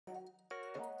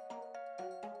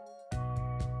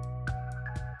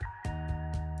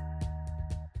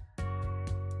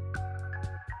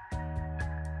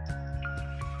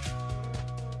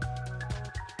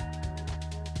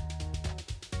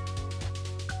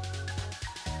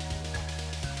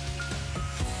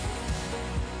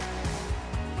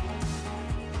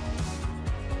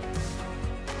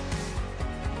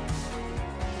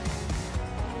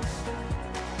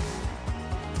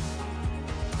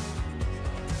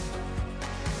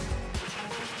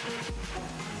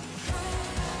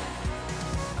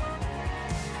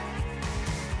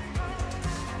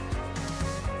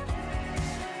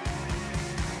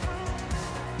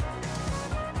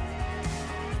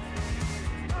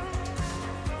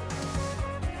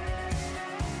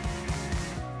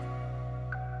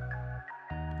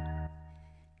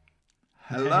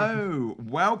Hello,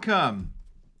 welcome.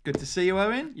 Good to see you,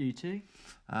 Owen. You too.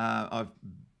 I've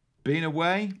been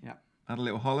away, had a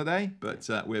little holiday, but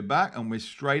we're back and we're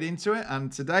straight into it.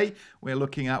 And today we're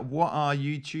looking at what are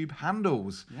YouTube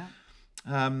handles.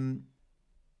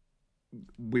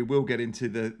 We will get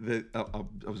into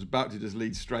I was about to just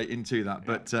lead straight into that,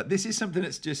 but this is something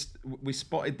that's just, we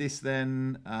spotted this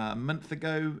then a month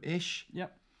ago-ish.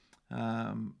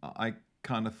 I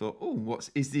kind of thought, oh,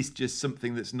 is this just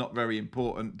something that's not very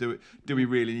important? Do we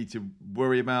really need to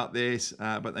worry about this?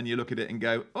 But then you look at it and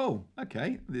go, oh,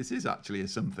 okay, this is actually a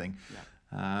something.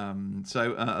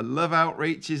 So Love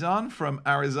Outreach is on from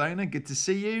Arizona. Good to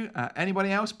see you.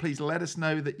 Anybody else, please let us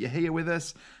know that you're here with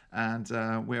us. And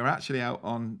we're actually out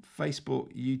on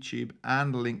Facebook, YouTube,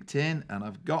 and LinkedIn. And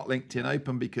I've got LinkedIn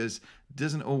open because it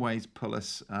doesn't always pull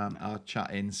us our chat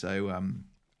in. So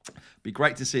be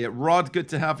great to see it. Rod, good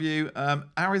to have you.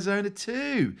 Arizona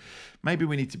too. Maybe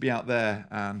we need to be out there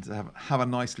and have a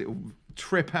nice little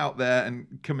trip out there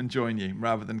and come and join you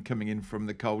rather than coming in from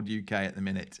the cold UK at the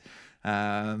minute.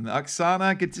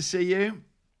 Oksana, good to see you.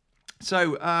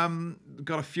 So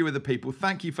got a few other people.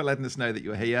 Thank you for letting us know that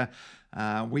you're here.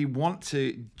 We want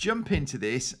to jump into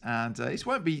this, and it's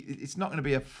not going to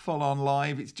be a full-on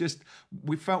live. It's just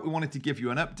we felt we wanted to give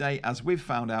you an update as we've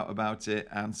found out about it,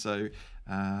 and so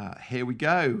here we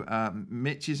go.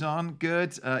 Mitch is on.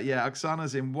 Good.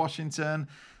 Oksana's in Washington.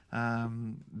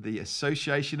 The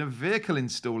Association of Vehicle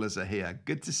Installers are here.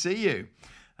 Good to see you.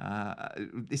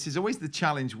 This is always the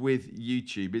challenge with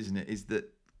YouTube, isn't it? Is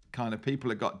that kind of people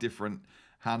have got different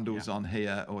handles on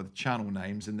here or the channel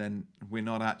names, and then we're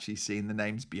not actually seeing the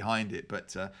names behind it.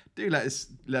 But do let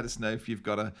us know if you've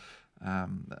got a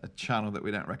channel that we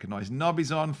don't recognize.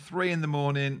 Nobby's on 3 in the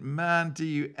morning. Man, do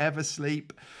you ever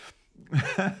sleep?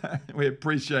 We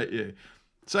appreciate you.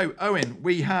 So Owen,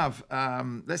 we have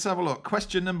let's have a look.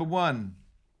 Question number 1.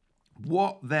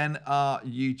 What then are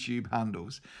YouTube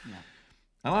handles?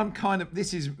 And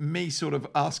this is me sort of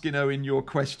asking Owen your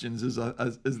questions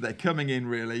as they're coming in,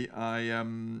 really.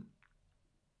 Owen,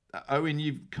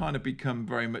 you've kind of become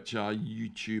very much our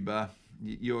YouTuber.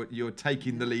 You're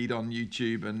taking the lead on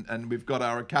YouTube, and we've got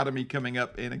our academy coming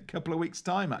up in a couple of weeks'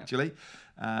 time, actually.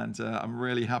 And I'm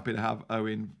really happy to have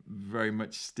Owen very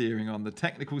much steering on the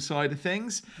technical side of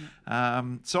things.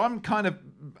 So I'm kind of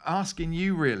asking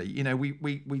you, really, you know,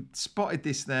 we spotted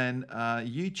this then,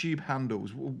 YouTube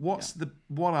handles.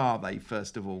 What are they,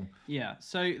 first of all? Yeah,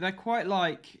 so they're quite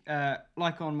like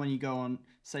on when you go on,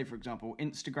 say, for example,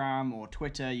 Instagram or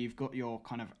Twitter, you've got your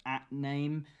kind of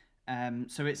 @name.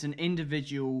 So it's an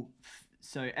individual,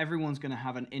 so everyone's going to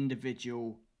have an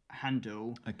individual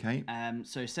handle. Okay.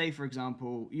 So say, for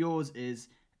example, yours is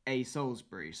A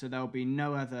Salisbury, so there'll be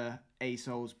no other A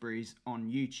Salisburys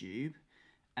on YouTube.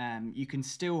 You can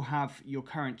still have your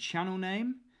current channel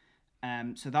name.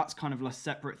 So that's kind of a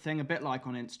separate thing, a bit like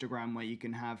on Instagram where you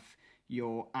can have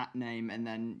your @name and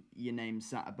then your name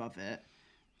sat above it.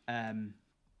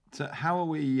 So how are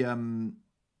we...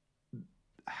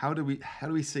 How do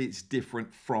we see it's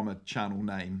different from a channel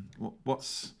name?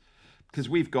 Because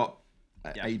we've got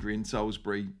Adrian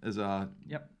Salisbury as our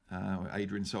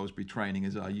Adrian Salisbury Training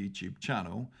as our YouTube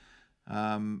channel,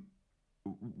 and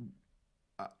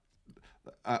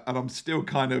I'm still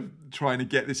kind of trying to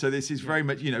get this. So this is very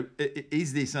much, you know,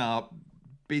 is this our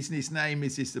business name?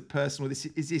 Is this the personal?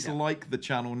 Is this like the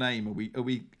channel name?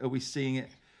 Are we seeing it?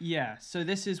 Yeah, so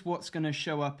this is what's going to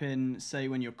show up in, say,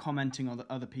 when you're commenting on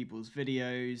other people's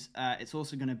videos. It's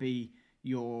also going to be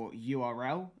your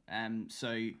URL.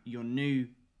 So your new,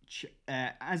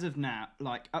 as of now,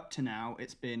 like up to now,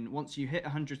 it's been, once you hit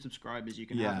 100 subscribers, you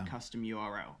can have a custom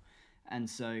URL. And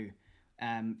so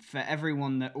for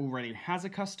everyone that already has a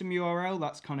custom URL,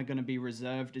 that's kind of going to be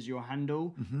reserved as your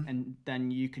handle. And then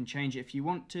you can change it if you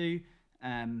want to.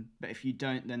 But if you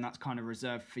don't, then that's kind of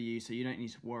reserved for you, so you don't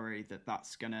need to worry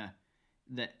because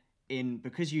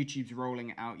YouTube's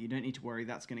rolling it out, you don't need to worry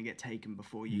that's going to get taken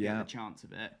before you get the chance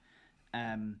of it.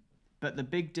 But the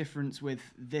big difference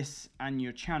with this and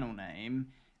your channel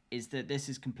name is that this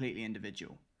is completely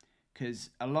individual, because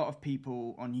a lot of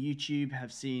people on YouTube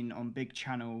have seen on big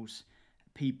channels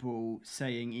people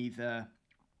saying either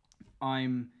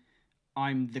I'm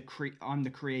the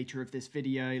creator of this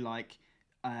video, like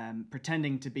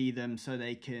pretending to be them so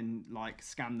they can like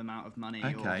scam them out of money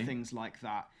or things like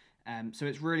that. So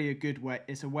it's really a good way.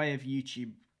 It's a way of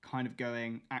YouTube kind of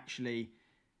going, actually,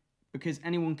 because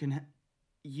anyone can.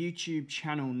 YouTube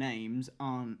channel names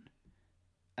aren't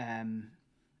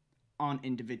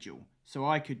individual. So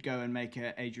I could go and make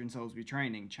a Adrian Salisbury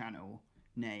Training channel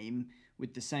name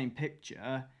with the same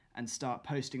picture and start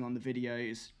posting on the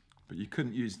videos But you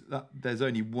couldn't use that. There's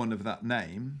only one of that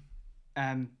name.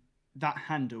 That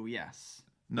handle, yes.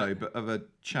 No, but of a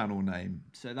channel name.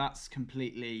 So that's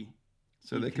completely...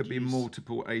 So there could be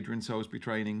multiple Adrian Salisbury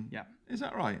training. Yeah. Is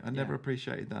that right? I never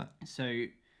appreciated that. So,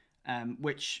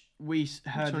 which we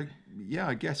heard...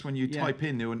 I guess when you type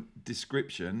in the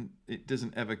description, it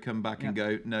doesn't ever come back and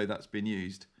go, no, that's been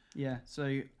used. Yeah,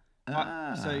 so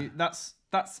that's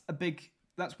a big...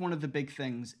 That's one of the big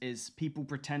things is people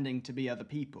pretending to be other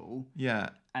people. Yeah.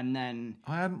 And then...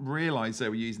 I hadn't realised they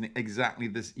were using exactly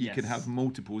this. You could have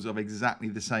multiples of exactly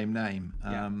the same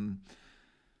name.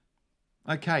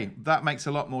 Okay, that makes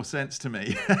a lot more sense to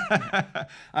me.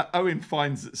 Owen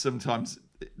finds that sometimes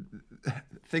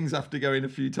things have to go in a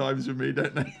few times with me,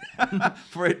 don't they?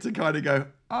 For it to kind of go,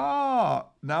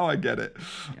 now I get it.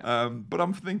 Yeah. But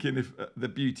I'm thinking if the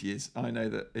beauty is, I know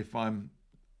that if I'm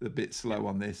a bit slow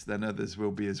on this, then others will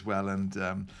be as well. And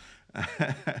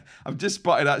I've just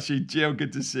spotted actually, Jill,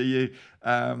 good to see you.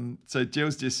 So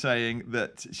Jill's just saying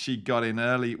that she got in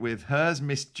early with hers.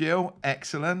 Miss Jill,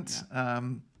 excellent.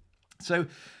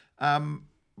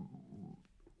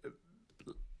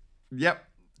 Yeah.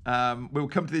 We'll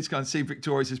come to this kind of see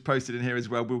Victoria's has posted in here as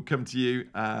well. We'll come to you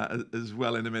as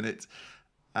well in a minute.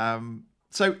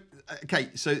 So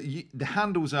the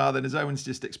handles are then, as Owen's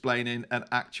just explaining, an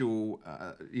actual,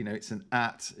 it's an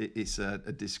it's a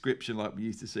description like we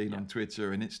used to see on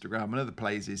Twitter and Instagram and other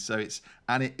places. So it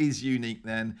is unique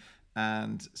then.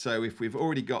 And so if we've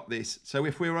already got this, so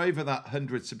if we're over that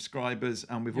 100 subscribers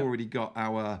and we've already got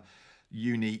our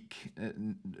unique,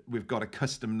 we've got a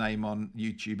custom name on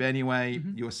YouTube anyway,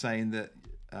 you're saying that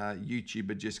YouTube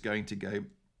are just going to go,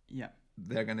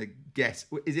 they're going to guess.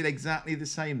 Is it exactly the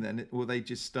same then? Or they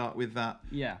just start with that?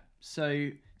 Yeah. So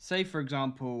say, for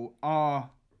example, our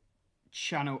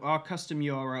channel, our custom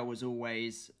URL was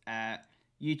always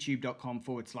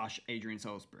youtube.com/Adrian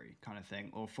Salisbury kind of thing,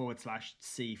 or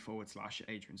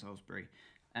 /C/Adrian Salisbury.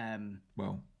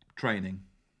 Training.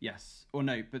 Yes. Or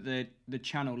no, but the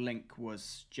channel link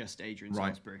was just Adrian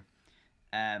Salisbury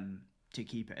to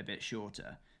keep it a bit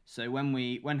shorter. So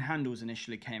when handles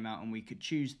initially came out and we could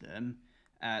choose them,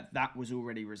 that was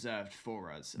already reserved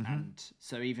for us. And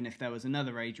so even if there was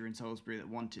another Adrian Salisbury that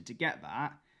wanted to get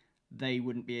that, they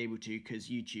wouldn't be able to because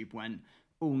YouTube went,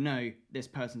 oh no, this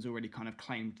person's already kind of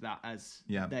claimed that as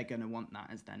they're going to want that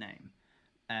as their name.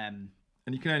 And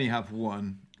you can only have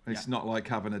one. It's not like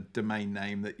having a domain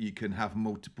name that you can have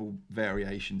multiple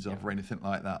variations of or anything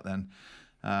like that then.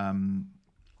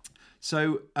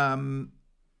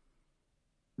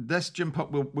 Let's jump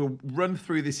up. We'll run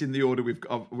through this in the order we've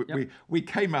got. We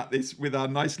came at this with our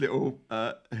nice little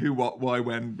who, what, why,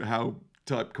 when, how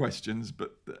type questions,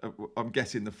 but I'm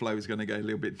guessing the flow is going to go a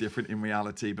little bit different in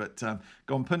reality. But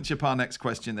go on, punch up our next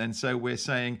question then. So we're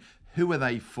saying, who are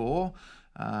they for?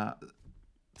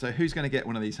 So who's going to get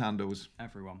one of these handles?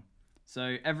 Everyone.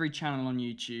 So every channel on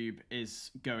YouTube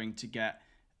is going to get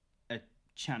a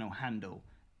channel handle.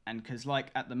 And because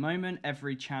like at the moment,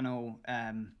 every channel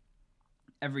has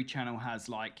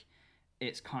like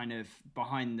its kind of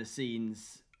behind the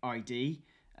scenes ID,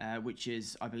 which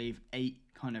is, I believe, 8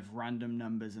 kind of random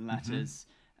numbers and letters,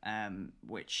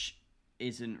 which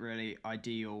isn't really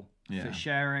ideal for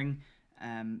sharing.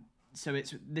 So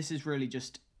this is really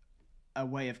just a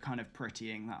way of kind of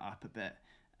prettying that up a bit,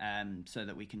 so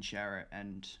that we can share it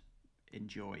and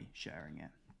enjoy sharing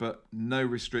it. But no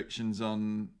restrictions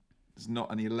on, there's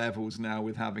not any levels now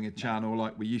with having a channel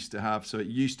like we used to have. So it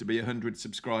used to be 100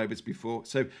 subscribers before.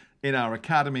 So in our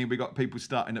academy, we got people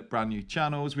starting at brand new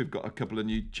channels. We've got a couple of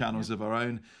new channels of our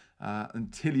own.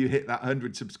 Until you hit that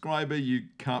 100 subscriber, you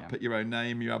can't put your own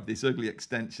name. You have this ugly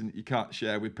extension that you can't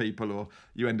share with people, or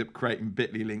you end up creating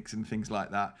bit.ly links and things like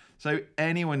that. So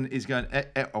anyone is going,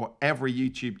 or every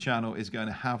YouTube channel is going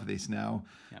to have this now.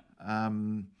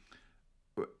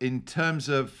 In terms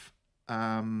of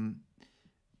I'm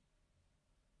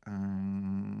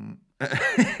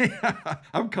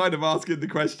kind of asking the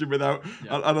question without,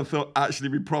 and I thought actually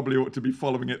we probably ought to be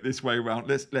following it this way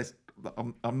around.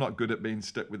 I'm not good at being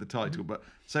stuck with the title, but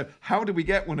so how do we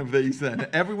get one of these then?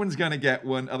 Everyone's going to get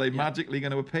one. Are they magically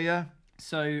going to appear?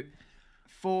 So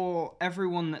for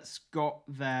everyone that's got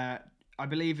their, I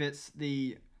believe it's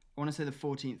I want to say the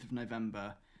 14th of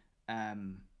November.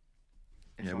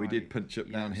 We did punch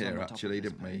up down here actually,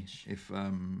 didn't we? If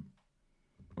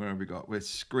where have we got? We're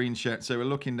screen sharing. So we're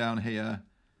looking down here.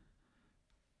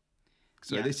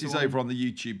 So this is over on the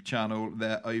YouTube channel,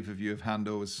 their overview of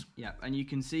handles. Yeah, and you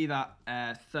can see that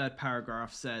third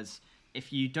paragraph says,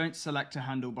 if you don't select a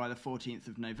handle by the 14th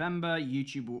of November,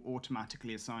 YouTube will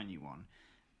automatically assign you one.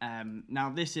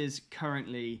 Now, this is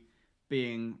currently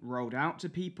being rolled out to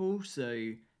people.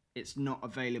 So it's not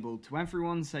available to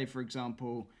everyone. Say, for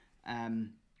example,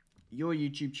 your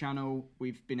YouTube channel,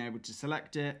 we've been able to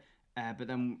select it, but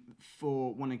then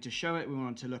for wanting to show it, we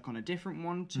wanted to look on a different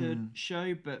one to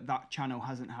show, but that channel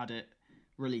hasn't had it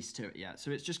released to it yet.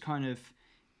 So it's just kind of,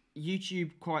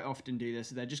 YouTube quite often do this.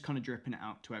 So they're just kind of dripping it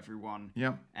out to everyone.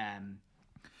 Yeah.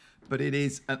 But it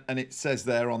is, and it says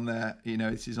there on there, you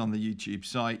know, this is on the YouTube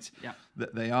site,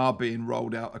 that they are being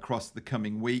rolled out across the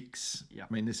coming weeks. I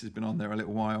mean, this has been on there a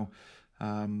little while,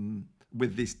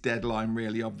 with this deadline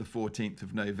really of the 14th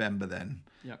of November then.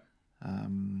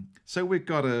 So we've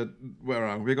got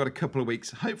we've got a couple of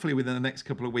weeks, hopefully within the next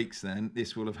couple of weeks then,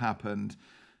 this will have happened.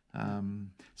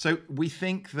 So we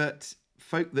think that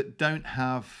folk that don't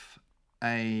have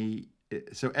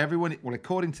so everyone, well,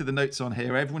 according to the notes on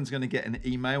here, everyone's going to get an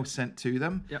email sent to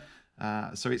them.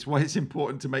 So it's why it's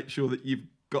important to make sure that you've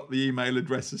got the email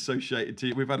address associated to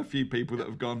you. We've had a few people that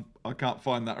have gone, I can't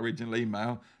find that original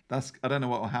email. I don't know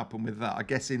what will happen with that. I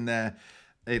guess in there,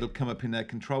 it'll come up in their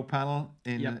control panel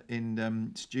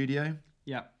in Studio.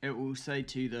 It will say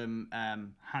to them,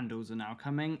 handles are now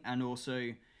coming, and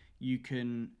also you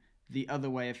can, the other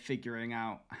way of figuring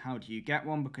out how do you get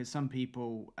one, because some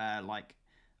people like,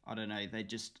 I don't know, they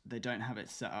don't have it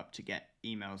set up to get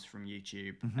emails from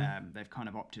YouTube. They've kind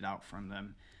of opted out from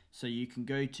them. So you can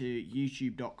go to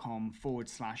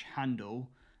youtube.com/handle,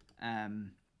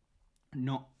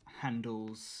 not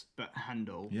handles, but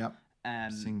handle.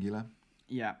 Singular.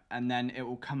 And then it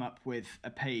will come up with a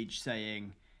page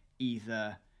saying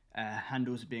either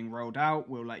handles are being rolled out,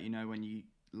 we'll let you know when you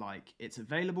it's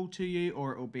available to you,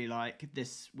 or it will be like,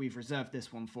 this, we've reserved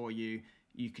this one for you,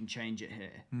 you can change it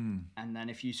here. And then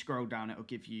if you scroll down, it'll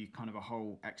give you kind of a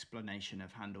whole explanation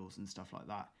of handles and stuff like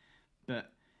that.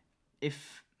 But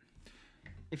if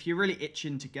you're really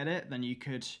itching to get it, then you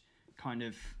could kind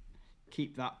of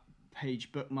keep that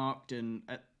page bookmarked, and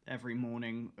every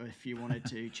morning, if you wanted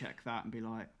to check that and be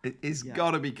like, it's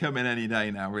got to be coming any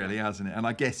day now, really, hasn't it? And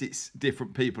I guess it's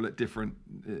different people at different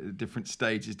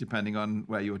stages depending on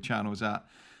where your channel's at.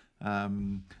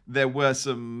 There were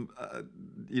some,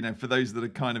 for those that are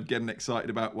kind of getting excited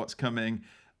about what's coming,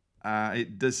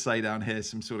 it does say down here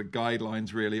some sort of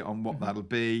guidelines really on what that'll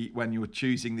be. When you're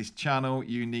choosing this channel,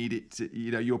 you need it to,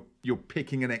 you're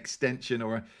picking an extension,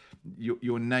 or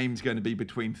your name's going to be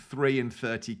between 3 and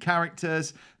 30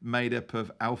 characters, made up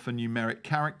of alphanumeric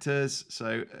characters.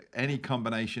 So any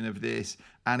combination of this,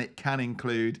 and it can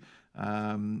include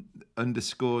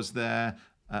underscores there,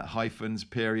 hyphens,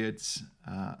 periods,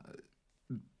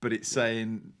 but it's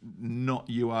saying not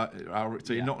URL,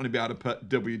 so you're not going to be able to put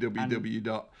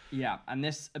www. And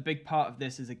a big part of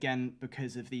this is, again,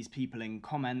 because of these people in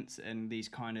comments and these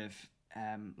kind of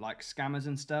like scammers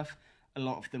and stuff. A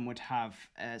lot of them would have,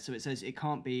 so it says it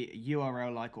can't be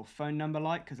URL like or phone number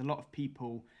like, because a lot of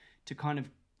people, to kind of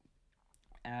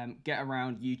get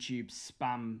around YouTube's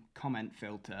spam comment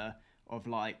filter of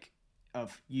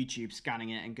YouTube scanning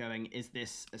it and going, is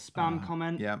this a spam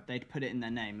comment? They'd put it in their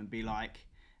name and be like,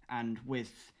 and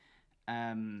with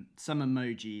some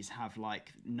emojis have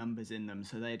like numbers in them,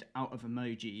 so they'd out of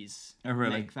emojis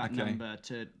make that number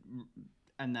to,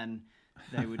 and then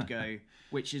they would go,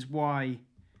 which is why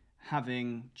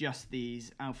having just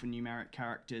these alphanumeric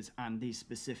characters and these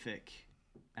specific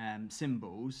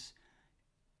symbols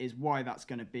is why that's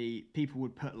going to be, people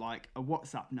would put like a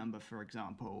WhatsApp number, for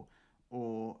example,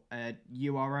 or a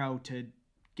URL to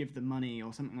give them money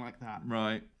or something like that.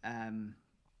 Right.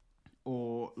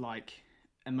 Or like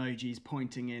emojis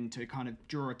pointing in to kind of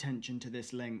draw attention to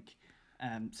this link.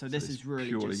 So this is really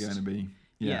purely just, going to be,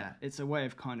 it's a way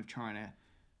of kind of trying to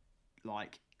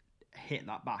like hit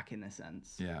that back in a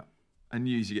sense. And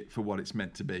using it for what it's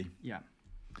meant to be.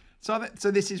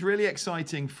 So this is really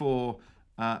exciting for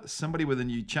somebody with a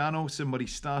new channel, somebody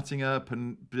starting up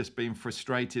and just being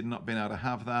frustrated, not being able to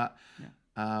have that.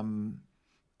 And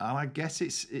I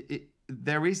guess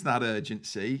there is that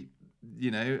urgency,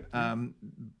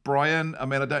 Brian, I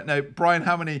mean, I don't know, Brian,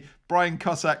 how many Brian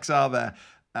Cossacks are there?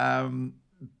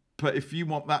 But if you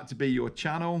want that to be your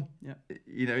channel,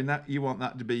 you want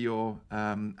that to be your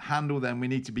handle, then we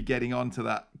need to be getting onto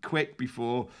that quick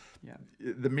before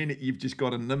the minute you've just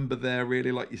got a number there,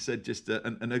 really, like you said, just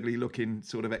an ugly looking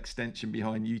sort of extension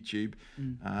behind YouTube.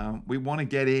 We want to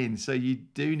get in. So you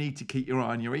do need to keep your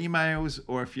eye on your emails,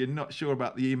 or if you're not sure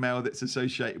about the email that's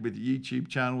associated with the YouTube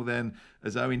channel, then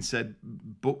as Owen said,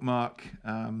 bookmark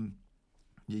your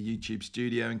YouTube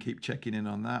Studio and keep checking in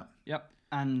on that.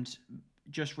 And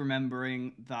just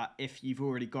remembering that if you've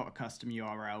already got a custom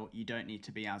URL, you don't need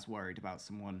to be as worried about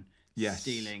someone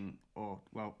stealing, or,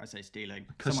 well, I say stealing,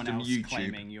 custom someone else YouTube.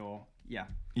 claiming your,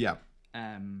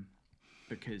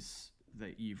 because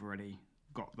that you've already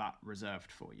got that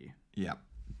reserved for you. Yeah,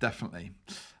 definitely.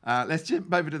 Let's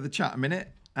jump over to the chat a minute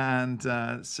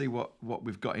and see what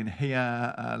we've got in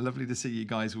here. Lovely to see you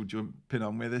guys all jumping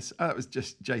on with us. Oh, that was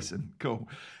just Jason. Cool.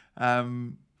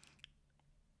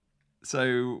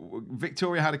 So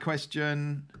Victoria had a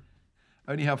question.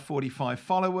 Only have 45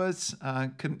 followers.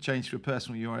 Couldn't change to a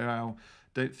personal URL.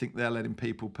 Don't think they're letting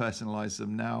people personalize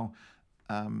them now.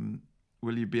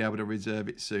 Will you be able to reserve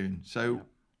it soon? So,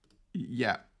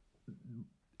 yeah,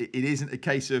 it isn't a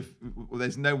case of, well,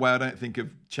 there's no way, I don't think,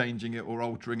 of changing it or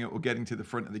altering it or getting to the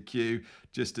front of the queue.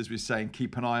 Just as we're saying,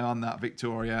 keep an eye on that,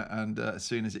 Victoria, and as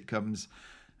soon as it comes.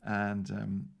 And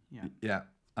and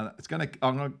I'm going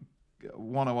to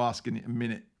want to ask in a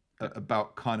minute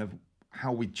about kind of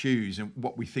how we choose and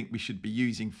what we think we should be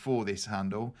using for this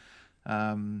handle.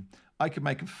 I could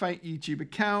make a fake YouTube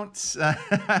account.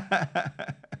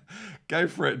 Go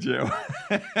for it, Jill.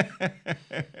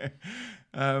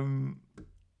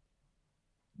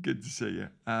 Good to see you.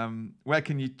 Where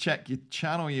can you check your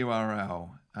channel URL?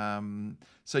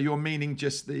 So you're meaning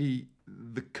just the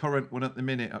current one at the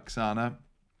minute, Oksana.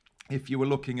 If you were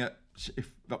looking at,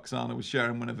 if Oksana was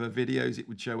sharing one of her videos, it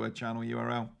would show her channel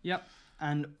URL. Yep.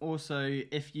 And also,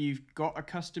 if you've got a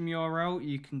custom URL,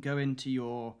 you can go into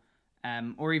your,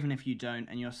 or even if you don't,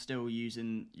 and you're still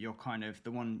using your kind of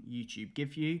the one YouTube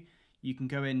give you, you can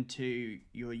go into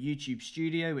your YouTube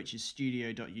studio, which is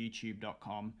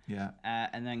studio.youtube.com. Yeah.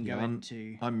 And then go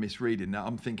into... I'm misreading that.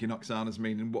 I'm thinking Oksana's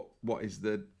meaning what is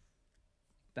the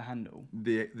handle?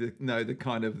 The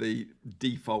kind of the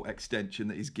default extension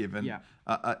that is given. Yeah.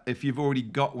 If you've already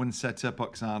got one set up,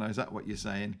 Oksana, is that what you're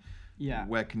saying? Yeah.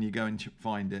 Where can you go and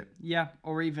find it? Yeah,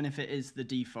 or even if it is the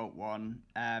default one,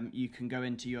 you can go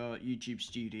into your YouTube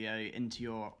studio, into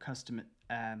your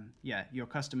your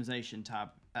customization tab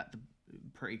at the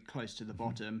pretty close to the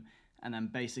bottom, and then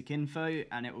basic info,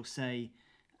 and it will say,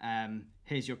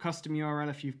 here's your custom URL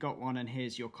if you've got one, and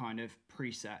here's your kind of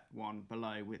preset one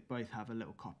below. With both have a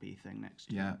little copy thing next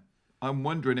to it. I'm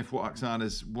wondering if what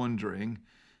Oksana's wondering.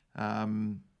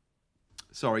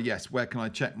 Sorry, yes, where can I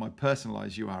check my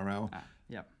personalized URL?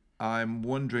 I'm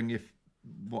wondering if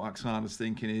what Oksana's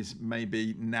thinking is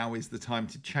maybe now is the time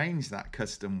to change that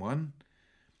custom one.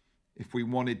 If we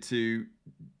wanted to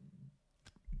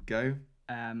go.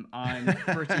 I'm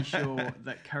pretty sure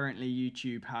that currently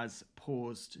YouTube has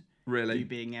paused you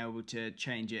being able to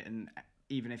change it, and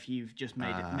even if you've just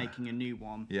made it making a new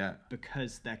one,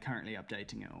 because they're currently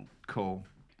updating it all. Cool.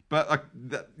 But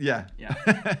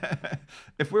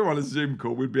if we're on a Zoom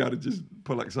call, we'd be able to just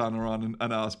pull Oksana on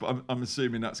and ask. But I'm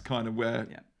assuming that's kind of where.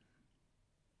 Yeah.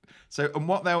 So and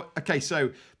what they'll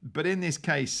but in this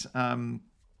case, from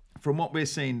what we're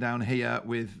seeing down here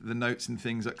with the notes and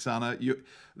things, Oksana,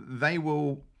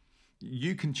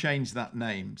 you can change that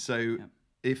name. So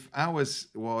if ours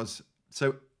was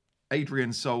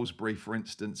Adrian Salisbury, for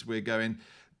instance, we're going.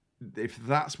 If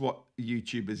that's what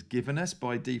YouTube has given us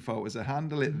by default as a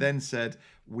handle, it then said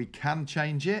we can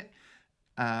change it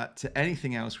to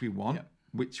anything else we want,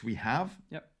 which we have.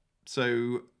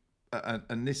 So,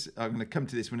 and this, I'm going to come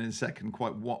to this one in a second,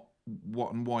 quite what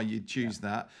and why you choose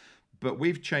that. But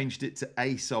we've changed it to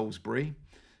A Salisbury.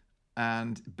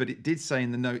 But it did say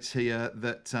in the notes here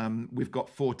that we've got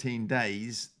 14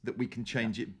 days that we can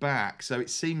change it back. So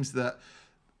it seems that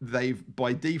they've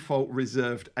by default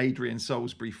reserved Adrian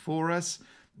Salisbury for us.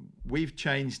 We've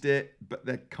changed it, but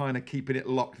they're kind of keeping it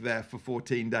locked there for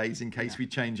 14 days in case we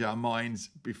change our minds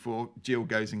before Jill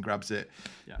goes and grabs it.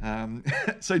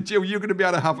 So Jill, you're going to be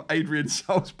able to have Adrian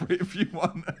Salisbury if you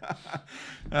want.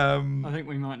 I think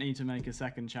we might need to make a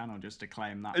second channel just to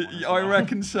claim that one. I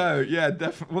reckon so. Yeah,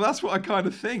 definitely. Well, that's what I kind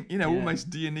of think. Almost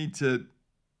do you need to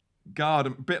guard a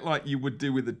bit like you would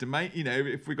do with a domain?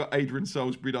 If we got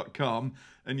adriansalisbury.com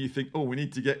and you think, oh, we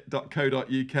need to get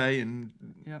 .co.uk and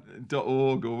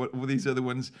 .org or all these other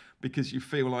ones because you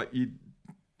feel like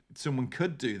someone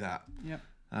could do that.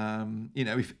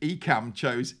 If Ecamm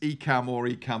chose Ecamm or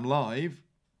Ecamm Live,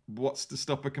 what's to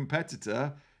stop a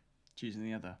competitor choosing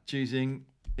the other? Choosing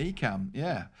Ecamm,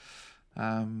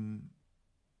 and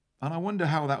I wonder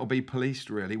how that will be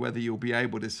policed, really, whether you'll be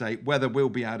able to say, whether we'll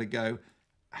be able to go,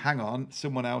 hang on,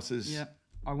 someone else is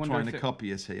trying to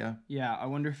copy us here. Yeah, I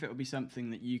wonder if it will be something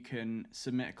that you can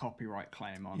submit a copyright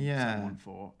claim on someone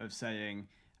for, of saying,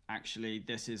 actually,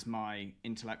 this is my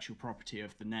intellectual property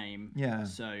of the name.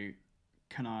 So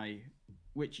can I,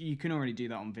 which you can already do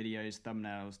that on videos,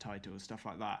 thumbnails, titles, stuff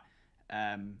like that.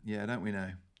 Don't we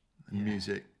know? And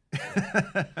music.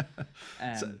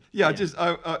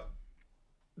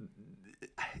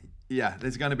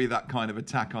 There's going to be that kind of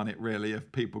attack on it, really,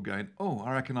 of people going, oh,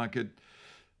 I reckon I could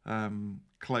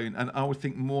clone, and I would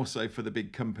think more so for the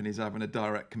big companies having a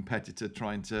direct competitor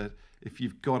trying to, if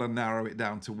you've got to narrow it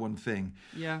down to one thing.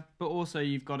 Yeah, but also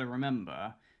you've got to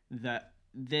remember that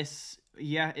this,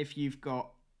 if you've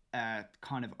got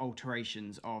kind of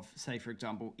alterations of, say, for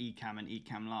example, Ecamm and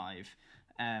Ecamm Live,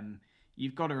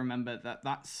 you've got to remember that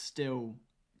that's still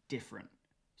different.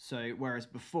 So whereas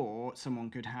before, someone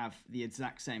could have the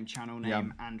exact same channel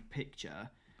name and picture,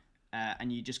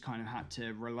 and you just kind of had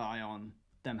to rely on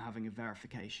them having a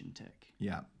verification tick.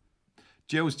 Yeah.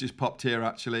 Jill's just popped here,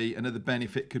 actually. Another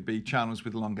benefit could be channels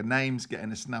with longer names,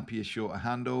 getting a snappier, shorter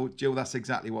handle. Jill, that's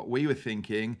exactly what we were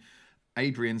thinking.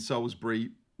 Adrian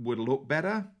Salisbury would look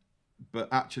better, but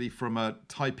actually from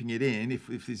typing it in, if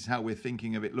this is how we're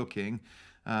thinking of it looking,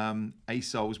 A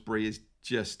Salisbury is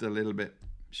just a little bit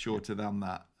shorter than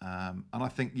that. And I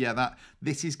think, that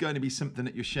this is going to be something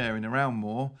that you're sharing around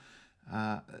more,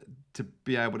 to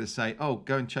be able to say, oh,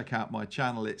 go and check out my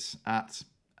channel. It's at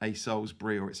A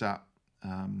Salisbury, or it's at,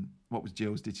 what was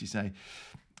Jill's, did she say?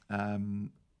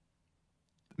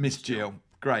 Miss Jill.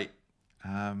 Great.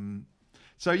 We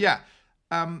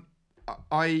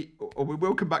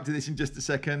will come back to this in just a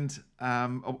second.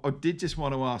 I did just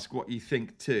want to ask what you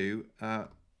think too.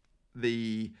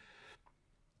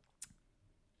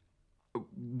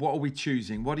 What are we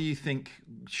choosing? What do you think?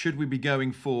 Should we be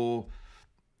going for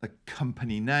a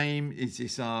company name? Is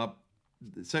this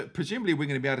so presumably we're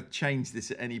going to be able to change this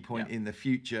at any point in the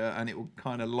future, and it will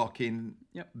kind of lock in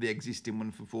the existing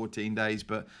one for 14 days,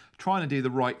 but trying to do the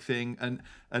right thing,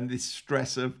 and this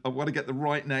stress of I want to get the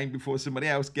right name before somebody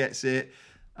else gets it.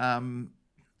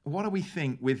 What do we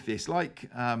think with this? Like,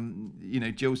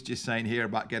 Jill's just saying here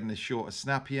about getting a shorter,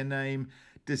 snappier name.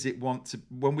 Does it want to,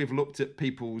 when we've looked at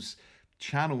people's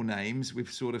channel names,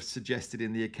 we've sort of suggested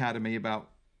in the Academy about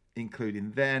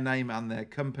including their name and their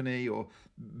company, or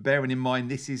bearing in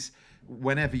mind this is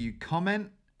whenever you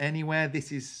comment anywhere,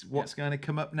 this is what's going to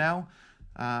come up now,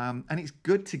 and it's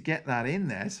good to get that in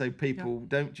there so people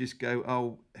don't just go,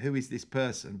 oh, who is this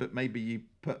person, but maybe you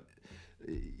put,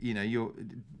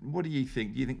 what do you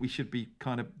think? Do you think we should be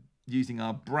kind of using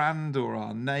our brand or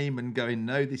our name and going,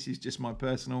 no, this is just my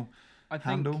personal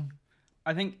handle?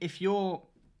 I think if you're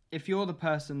the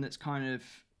person that's kind of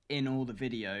in all the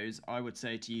videos, I would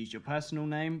say to use your personal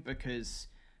name, because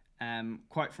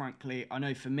quite frankly, I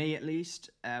know for me at least,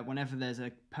 whenever there's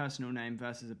a personal name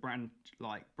versus a brand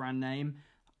name,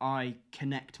 I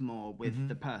connect more with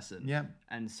the person. Yeah.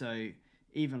 And so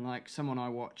even like someone I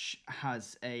watch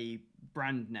has a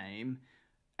brand name,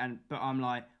 but I'm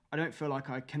like, I don't feel like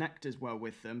I connect as well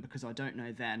with them because I don't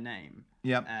know their name.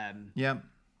 Yeah.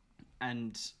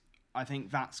 And I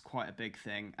think that's quite a big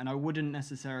thing. And I wouldn't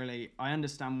necessarily, I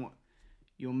understand what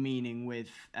you're meaning with,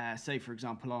 say, for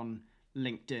example, on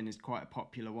LinkedIn is quite a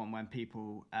popular one when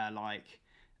people are like,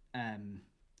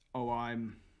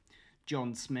 I'm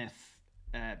John Smith,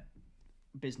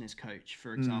 business coach,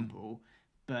 for example.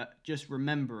 But just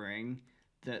remembering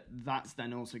that that's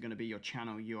then also going to be your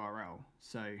channel URL.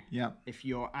 So if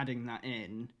you're adding that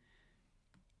in,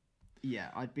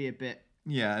 I'd be a bit...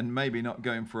 Yeah, and maybe not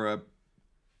going for a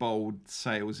bold,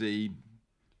 salesy,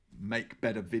 make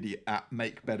better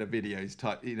videos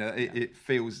type. It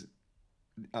feels.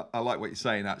 I like what you're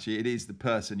saying. Actually, it is the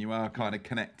person you are kind of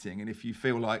connecting, and if you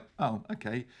feel like, oh,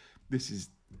 okay, this is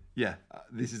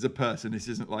a person. This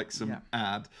isn't like some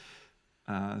ad.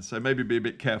 So maybe be a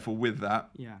bit careful with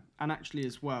that. Yeah, and actually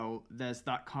as well, there's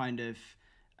that kind of.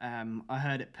 I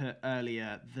heard it put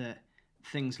earlier that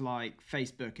things like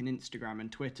Facebook and Instagram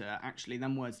and Twitter, actually,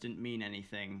 them words didn't mean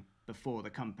anything before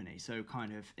the company. So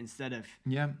kind of instead of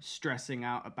stressing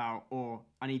out about, or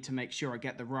I need to make sure I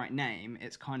get the right name,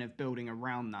 it's kind of building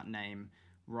around that name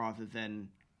rather than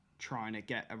trying to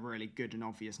get a really good and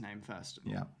obvious name first of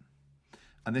all. Yeah.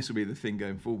 And this will be the thing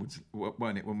going forwards,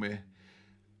 won't it, when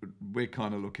we're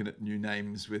kind of looking at new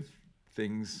names with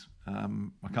things. I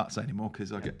can't say anymore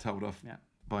because I get told off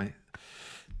by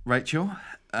Rachel.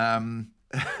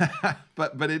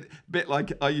 But it bit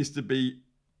like I used to be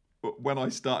when I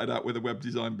started out with a web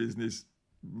design business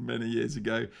many years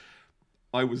ago.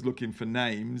 I was looking for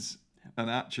names, and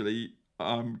actually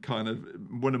I'm kind of,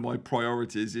 one of my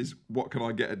priorities is what can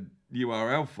I get a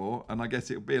URL for, and I guess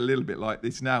it'll be a little bit like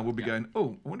this now. We'll be going,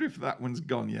 oh, I wonder if that one's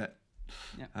gone yet.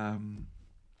 I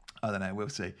don't know, we'll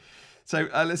see. So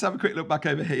let's have a quick look back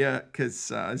over here,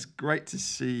 because it's great to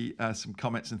see some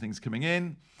comments and things coming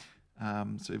in.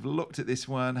 So we've looked at this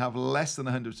one, have less than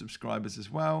 100 subscribers as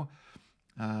well.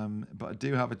 But I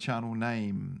do have a channel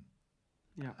name.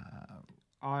 Yeah.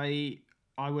 I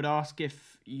would ask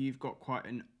if you've got quite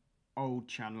an old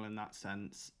channel in that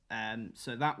sense.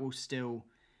 So that will still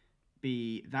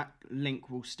that link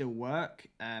will still work,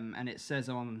 and it says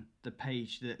on the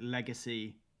page that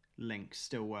legacy links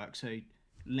still work, so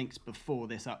links before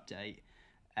this update.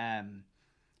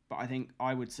 But I think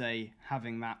I would say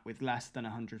having that with less than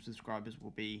 100 subscribers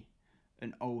will be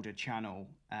an older channel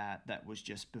that was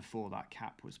just before that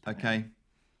cap was put in.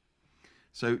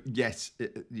 So yes,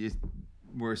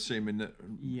 we're assuming that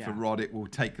for Rod it will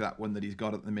take that one that he's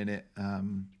got at the minute.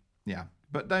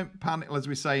 But don't panic, as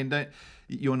we're saying.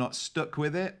 You're not stuck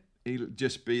with it. It'll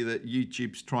just be that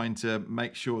YouTube's trying to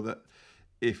make sure that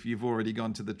if you've already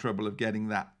gone to the trouble of getting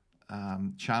that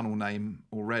channel name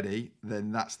already,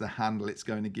 then that's the handle it's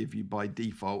going to give you by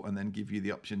default, and then give you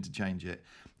the option to change it.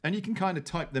 And you can kind of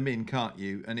type them in, can't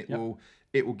you? And it will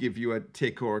give you a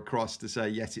tick or a cross to say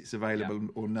yes, it's available,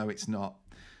 or no, it's not.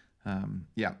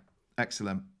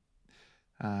 Excellent.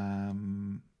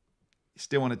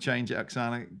 Still want to change it,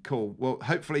 Oksana? Cool. Well,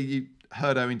 hopefully you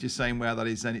heard Owen just saying where that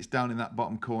is, and it's down in that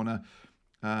bottom corner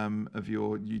of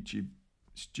your YouTube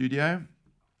studio.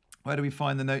 Where do we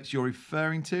find the notes you're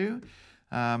referring to?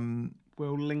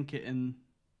 We'll link it in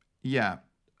the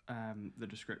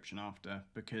description after,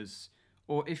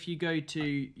 or if you go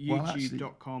to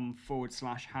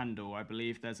youtube.com/handle, I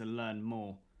believe there's a learn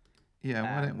more.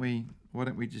 Why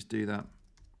don't we just do that?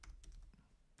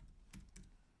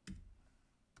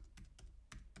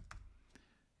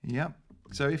 Yep.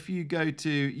 So if you go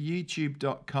to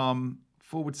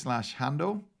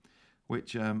youtube.com/handle,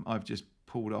 which I've just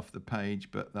pulled off the page,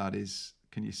 but that is,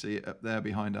 can you see it up there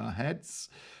behind our heads?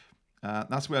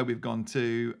 That's where we've gone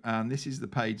to, and this is the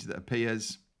page that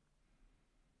appears.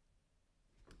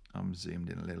 I'm zoomed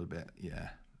in a little bit. Yeah,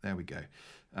 there we go.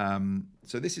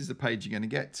 So this is the page you're going to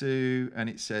get to, and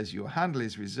it says your handle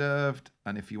is reserved,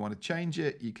 and if you want to change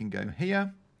it, you can go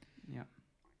here. Yeah.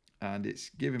 And it's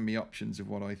giving me options of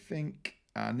what I think,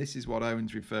 and this is what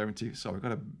Owen's referring to. Sorry, I've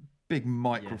got a big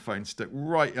microphone stuck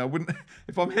right. I wouldn't,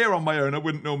 if I'm here on my own, I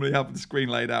wouldn't normally have the screen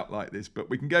laid out like this, but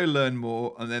we can go learn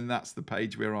more, and then that's the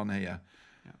page we're on here.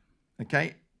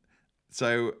 Okay.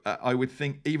 So I would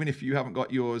think, even if you haven't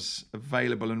got yours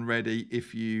available and ready,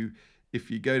 if you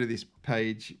go to this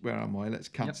page, where am I? Let's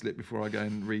cancel it before I go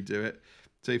and redo it.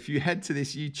 So if you head to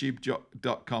this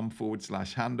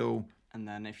youtube.com/handle, and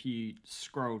then if you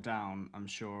scroll down, I'm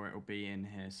sure it'll be in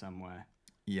here somewhere.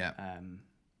 Yeah.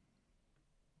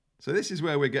 So this is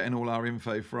where we're getting all our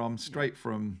info from, straight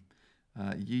from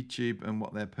YouTube and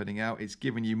what they're putting out. It's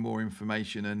giving you more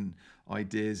information and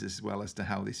ideas as well as to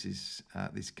how this is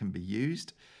this can be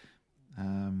used.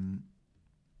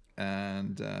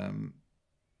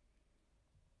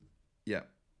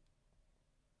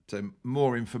 So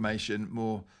more information,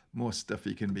 more stuff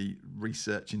you can be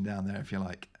researching down there if you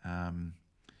like.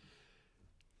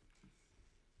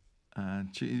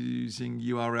 Choosing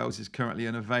URLs is currently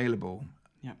unavailable.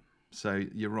 Yeah. So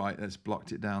you're right, that's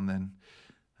blocked it down then.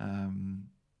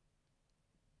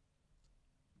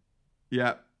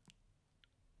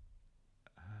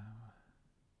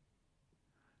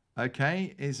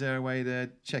 Okay, is there a way to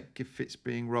check if it's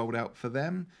being rolled out for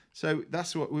them? So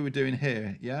that's what we were doing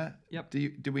here, yeah? Yep.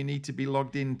 Do we need to be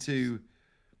logged into...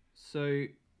 So,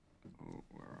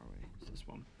 where are we? It's this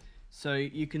one. So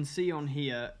you can see on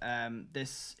here,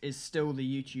 this is still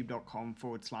the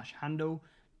youtube.com/handle,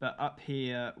 but up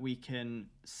here we can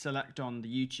select on the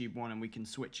YouTube one and we can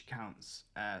switch accounts.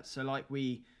 So like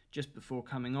we, just before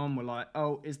coming on, we're like,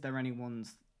 oh, is there any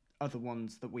other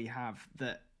ones that we have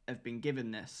that have been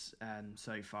given this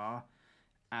so far?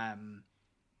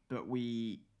 But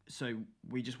we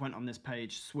just went on this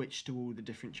page, switched to all the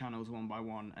different channels one by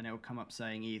one, and it'll come up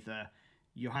saying either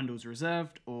your handle's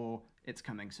reserved or it's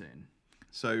coming soon.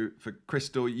 So for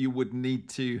Crystal, you would need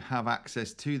to have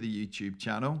access to the YouTube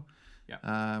channel.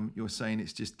 Yeah. You're saying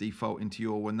it's just default into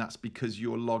your one. That's because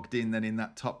you're logged in then in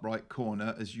that top right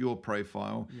corner as your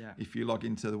profile. Yeah. If you log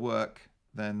into the work,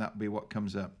 then that'll be what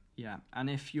comes up. Yeah. And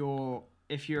if you're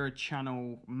a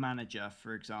channel manager,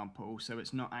 for example, so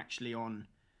it's not actually on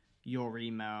your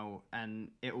email,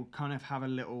 and it will kind of have a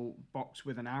little box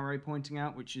with an arrow pointing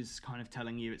out, which is kind of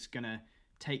telling you it's going to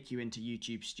take you into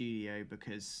YouTube Studio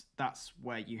because that's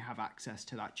where you have access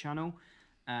to that channel.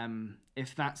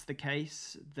 If that's the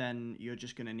case, then you're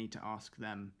just going to need to ask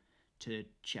them to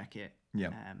check it,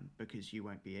 because you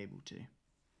won't be able to.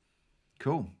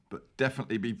 Cool, but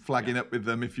definitely be flagging up with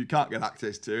them if you can't get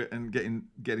access to it, and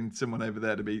getting someone over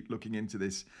there to be looking into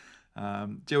this.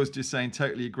 Jill's just saying,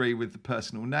 totally agree with the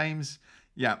personal names.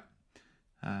 Yeah,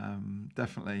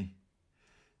 definitely.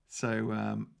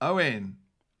 So, Owen,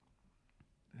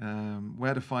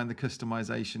 where to find the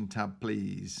customization tab,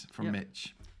 please, from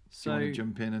Mitch. Do you want to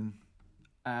jump in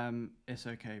and... it's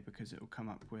okay because it will come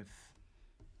up with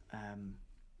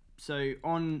So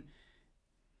on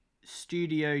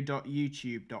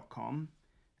studio.youtube.com,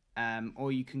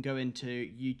 or you can go into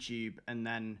YouTube and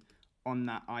then on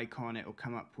that icon it'll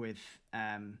come up with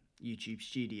YouTube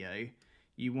Studio.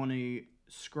 You want to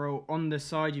scroll on the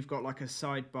side, you've got like a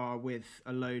sidebar with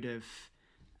a load of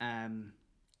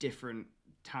different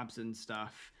tabs and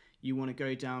stuff. You want to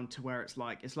go down to where it's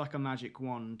like a magic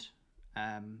wand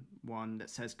one that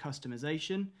says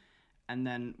customization, and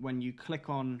then when you click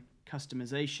on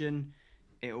customization,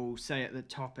 it will say at the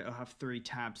top it'll have 3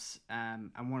 tabs,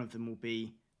 and one of them will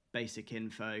be basic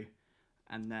info,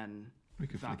 and then we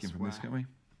can flick in from this, can't we?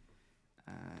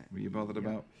 Were you bothered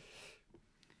about?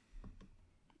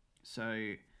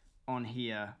 So on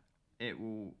here, it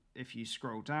will, if you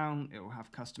scroll down, it will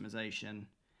have customization,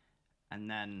 and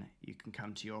then you can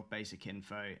come to your basic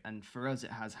info. And for us,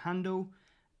 it has handle,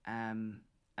 and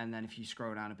then if you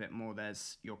scroll down a bit more,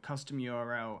 there's your custom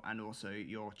URL and also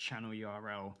your channel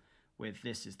URL. With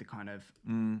this is the kind of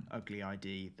ugly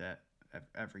ID that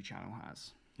every channel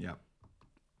has. Yeah,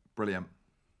 brilliant.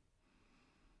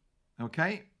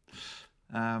 Okay.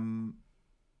 I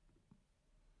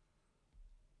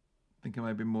think I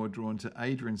may be more drawn to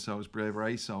Adrian Salisbury over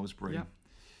A Salisbury.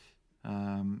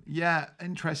 Yeah. Yeah,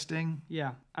 interesting.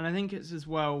 Yeah, and I think it's as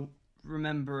well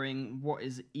remembering what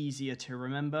is easier to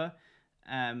remember,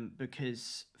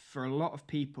 because for a lot of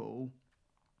people,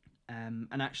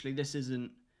 and actually this is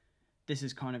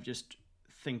kind of just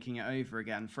thinking it over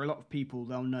again. For a lot of people,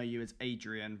 they'll know you as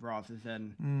Adrian rather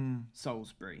than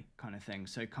Salisbury kind of thing.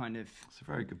 So kind of... That's a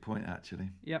very good point,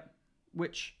 actually. Yep.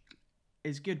 Which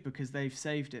is good because they've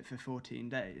saved it for 14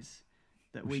 days.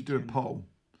 That we should do a poll.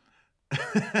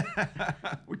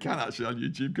 We can actually on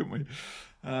YouTube, couldn't we?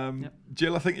 Yep.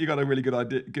 Jill, I think you got a really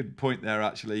good point there,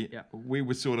 actually. Yep. We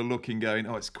were sort of looking, going,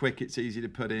 oh, it's quick, it's easy to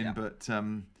put in, but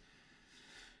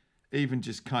even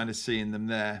just kind of seeing them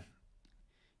there...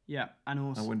 Yeah, and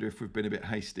also... I wonder if we've been a bit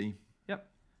hasty. Yep,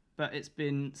 but it's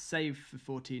been saved for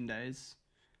 14 days,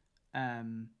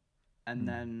 and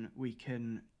then we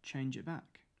can change it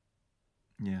back.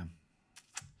 Yeah.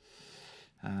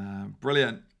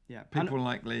 Brilliant. Yeah. People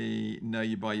likely know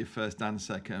you by your first and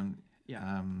second.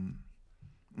 Yeah.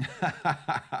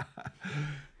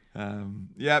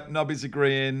 Yeah, Nobby's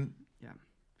agreeing. Yeah.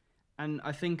 And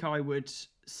I think I would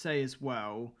say as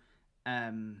well,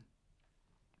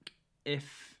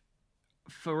 if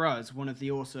for us, one of the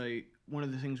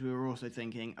things we were also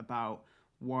thinking about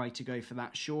why to go for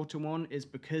that shorter one is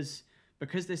because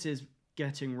this is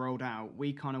getting rolled out,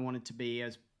 we kind of wanted to be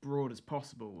as broad as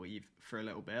possible for a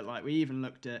little bit. Like we even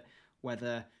looked at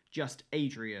whether just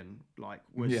Adrian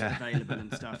was available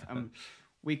and stuff.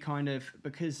 We kind of,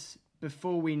 because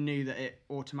before we knew that it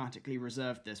automatically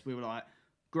reserved this, we were like,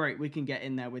 great, we can get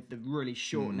in there with the really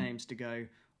short names to go,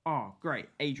 oh, great,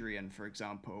 Adrian, for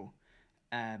example.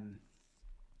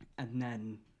 And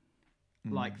then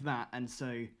like that. And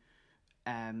so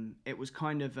it was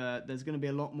kind of, there's going to be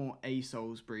a lot more A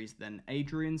Salisburys than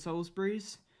Adrian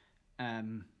Salisburys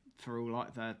for all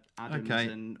like the Adams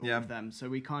and all of them. So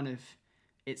we kind of,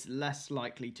 it's less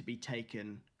likely to be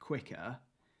taken quicker.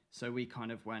 So we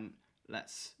kind of went,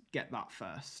 let's get that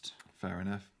first. Fair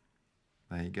enough.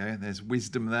 There you go. There's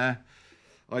wisdom there.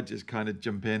 I just kind of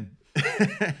jump in.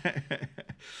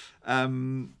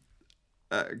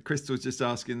 Crystal's just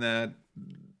asking there,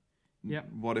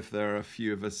 what if there are a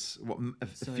few of us, a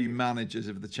few managers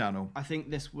of the channel? I think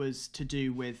this was to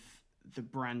do with the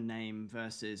brand name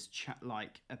versus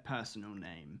like a personal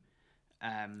name.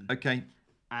 Okay.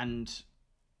 And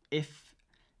if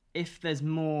there's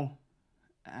more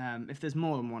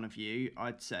than one of you,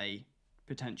 I'd say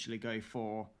potentially go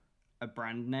for a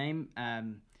brand name.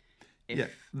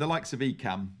 The likes of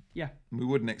Ecamm. Yeah. We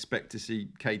wouldn't expect to see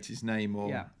Katie's name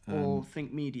or... or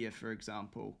Think Media, for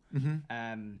example.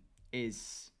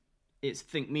 It's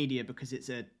Think Media because it's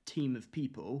a team of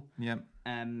people. Yeah.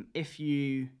 If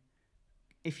you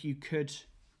could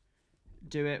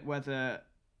do it,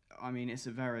 it's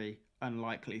a very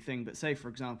unlikely thing, but say, for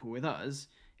example, with us,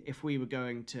 if we were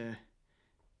going to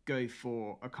go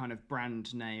for a kind of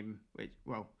brand name, which,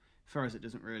 well... For us, it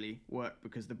doesn't really work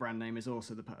because the brand name is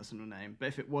also the personal name. But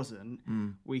if it wasn't,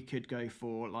 we could go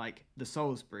for like the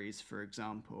Salisburys, for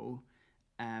example.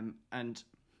 And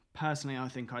personally, I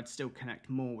think I'd still connect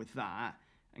more with that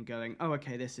and going, oh,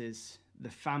 okay, this is the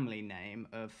family name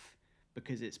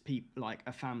because it's like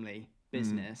a family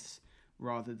business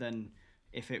rather than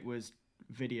if it was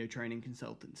video training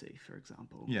consultancy, for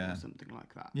example, or something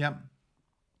like that. Yeah.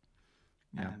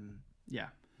 Yeah.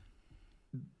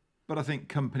 But I think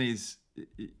companies,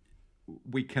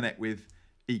 we connect with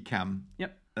Ecamm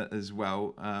as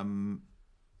well.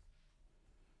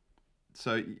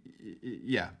 So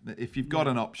yeah, if you've got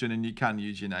an option and you can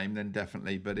use your name, then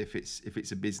definitely. But if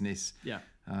it's a business,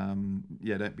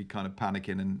 don't be kind of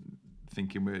panicking and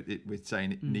thinking we're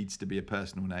saying it needs to be a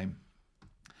personal name.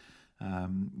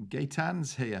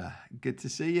 Gaytan's here. Good to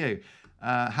see you.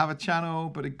 Have a channel,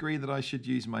 but agree that I should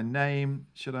use my name.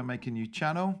 Should I make a new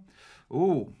channel?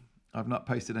 Oh, I've not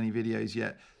posted any videos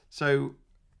yet. So,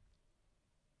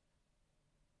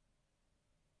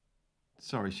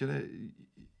 sorry,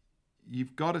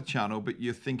 you've got a channel, but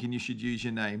you're thinking you should use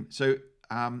your name. So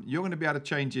you're going to be able to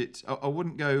change it. I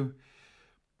wouldn't go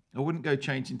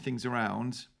changing things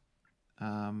around.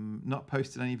 Not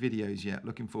posted any videos yet.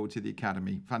 Looking forward to the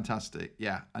academy. Fantastic.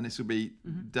 Yeah. And this will be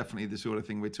definitely the sort of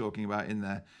thing we're talking about in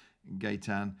there,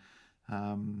 Gaytan.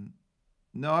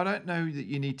 No, I don't know that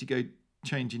you need to go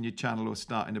changing your channel or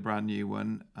starting a brand new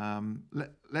one.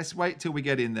 Let's wait till we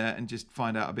get in there and just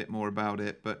find out a bit more about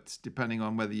it. But depending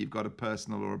on whether you've got a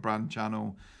personal or a brand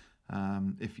channel,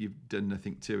 if you've done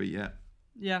nothing to it yet.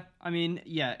 Yeah. I mean,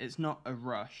 yeah, it's not a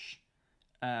rush.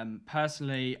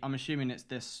 Personally, I'm assuming it's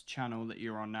this channel that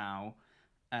you're on now.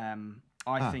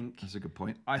 I think that's a good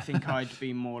point. I think I'd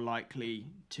be more likely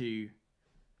to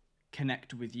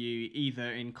connect with you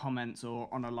either in comments or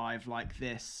on a live like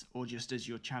this, or just as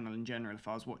your channel in general. If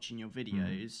I was watching your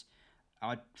videos,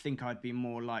 I think I'd be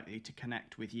more likely to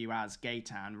connect with you as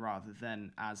Gaytan rather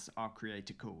than as our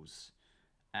creator calls.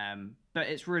 But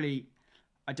it's really,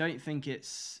 I don't think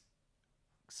it's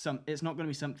not going to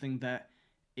be something that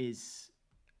is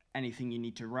anything you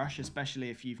need to rush, especially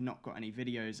if you've not got any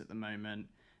videos at the moment.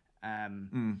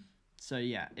 So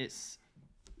yeah,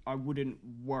 I wouldn't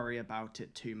worry about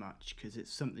it too much because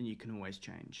it's something you can always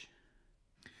change.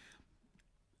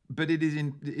 But it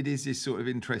is this sort of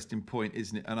interesting point,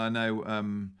 isn't it? And I know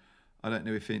I don't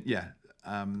know if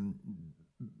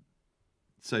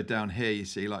so down here you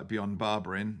see like Beyond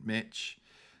Barbering, Mitch.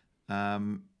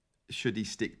 Should he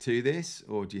stick to this,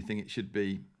 or do you think it should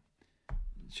be?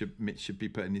 Mitch should be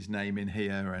putting his name in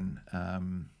here and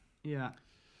yeah.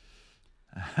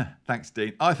 Thanks,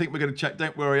 Dean. I think we're going to check.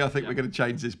 Don't worry. I think we're going to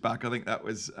change this back. I think that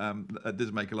was that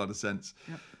does make a lot of sense.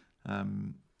 Yep.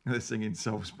 They're singing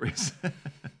Salisbury's.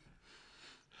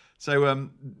 So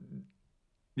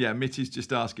yeah, Mitch is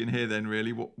just asking here then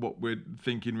really what we're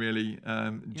thinking really.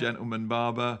 Gentleman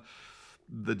barber,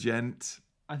 the gent.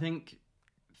 I think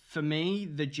for me,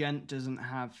 the gent doesn't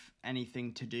have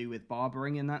anything to do with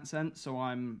barbering in that sense. So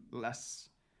I'd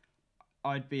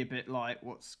be a bit like,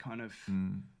 what's kind of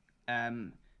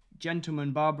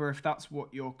gentleman barber, if that's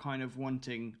what you're kind of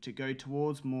wanting to go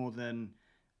towards more than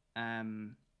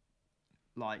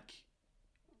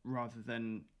rather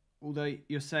than, although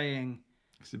you're saying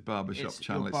it's a barbershop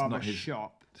channel, it's not his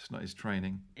shop. It's not his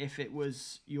training. If it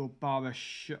was your barber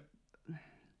shop,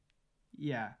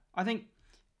 yeah, I think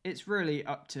it's really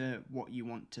up to what you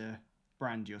want to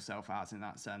brand yourself as in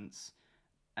that sense.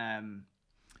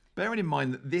 Bearing in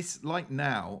mind that this, like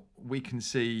now, we can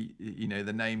see,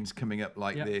 the names coming up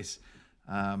like this.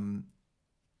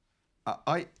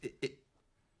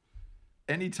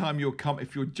 Anytime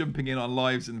if you're jumping in on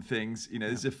lives and things,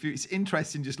 there's a few. It's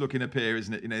interesting just looking up here,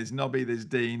 isn't it? There's Nobby, there's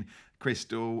Dean,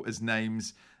 Crystal as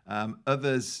names.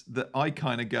 Others that I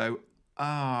kind of go,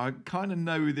 I kind of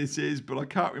know who this is, but I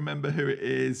can't remember who it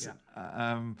is.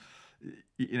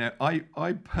 Yeah.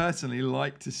 I personally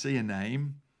like to see a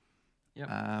name. Yep.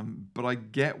 But I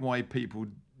get why people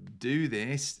do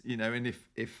this, and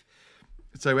if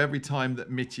so every time that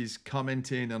Mitch is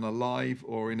commenting on a live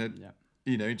or in a,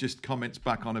 just comments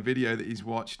back on a video that he's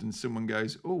watched and someone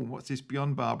goes, oh, what's this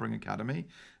Beyond Barbering Academy?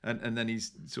 And then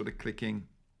he's sort of clicking.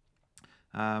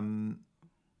 Beyond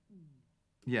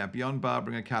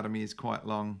Barbering Academy is quite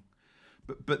long.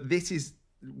 But this is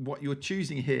what you're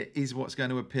choosing here is what's going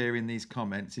to appear in these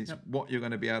comments. It's what you're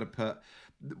going to be able to put.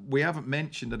 We haven't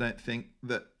mentioned, I don't think,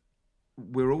 that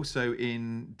we're also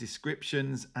in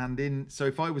descriptions so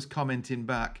if I was commenting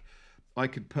back, I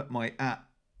could put my @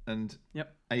 and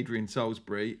Adrian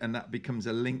Salisbury, and that becomes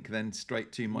a link then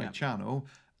straight to my channel,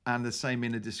 and the same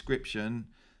in a description,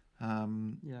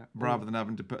 rather than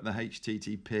having to put the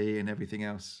HTTP and everything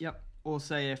else. Yep. Or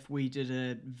say if we did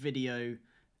a video,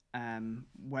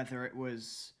 whether it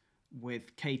was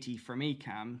with Katie from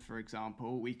Ecamm, for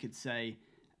example, we could say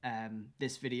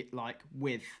this video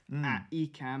with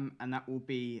 @Ecamm, and that will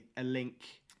be a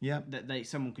link that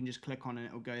someone can just click on and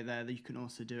it will go there. You can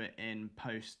also do it in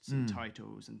posts and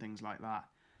titles and things like that.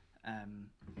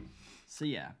 So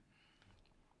yeah.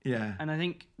 And I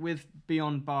think with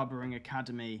Beyond Barbering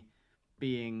Academy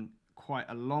being quite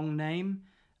a long name,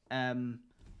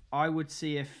 I would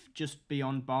see if just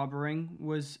Beyond Barbering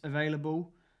was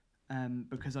available,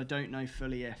 because I don't know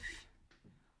fully if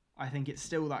I think it's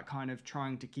still that kind of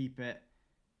trying to keep it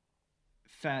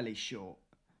fairly short,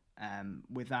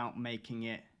 without making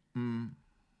it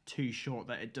too short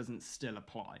that it doesn't still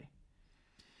apply.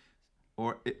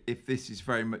 Or if this is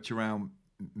very much around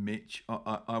Mitch,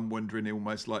 I'm wondering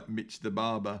almost like Mitch the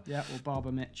Barber. Yeah, or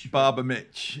Barber Mitch. Barber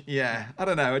Mitch. Yeah. I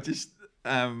don't know. I just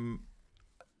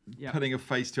putting a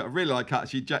face to it. I really like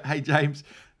actually. Hey James,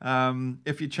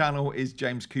 if your channel is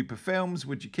James Cooper Films,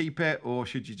 would you keep it or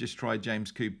should you just try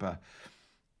James Cooper?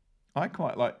 I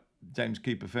quite like James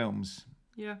Cooper Films.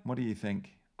 Yeah. What do you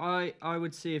think? I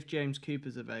would see if James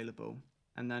Cooper's available,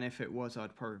 and then if it was,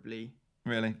 I'd probably.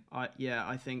 Really?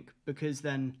 I think because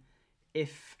then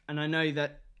and I know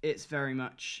that it's very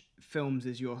much films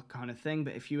is your kind of thing,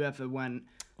 but if you ever went,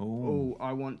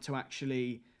 I want to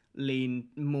actually lean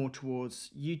more towards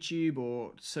YouTube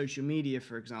or social media,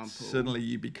 for example. Suddenly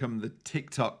you become the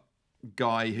TikTok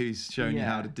guy who's showing you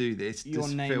how to do this. Your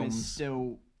name is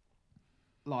still,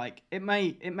 like, it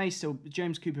may still,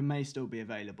 James Cooper may still be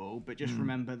available, but just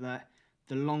remember that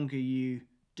the longer you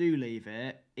do leave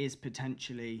it is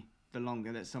potentially the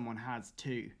longer that someone has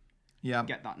to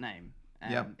get that name.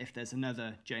 If there's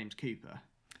another James Cooper.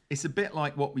 It's a bit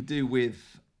like what we do with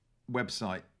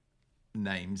website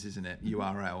names, isn't it?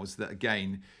 URLs that,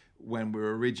 again, when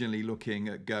we're originally looking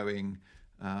at going,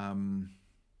 I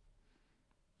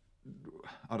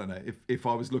don't know, if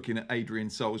I was looking at Adrian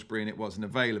Salisbury and it wasn't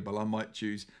available, I might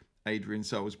choose Adrian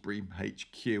Salisbury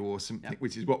HQ or something,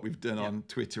 which is what we've done on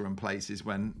Twitter and places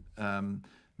when the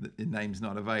name's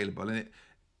not available. And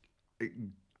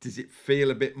does it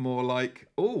feel a bit more like,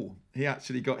 oh, he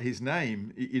actually got his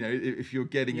name? You know, if you're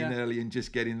getting in early and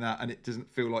just getting that, and it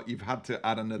doesn't feel like you've had to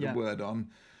add another word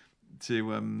on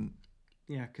to.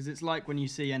 Yeah, because it's like when you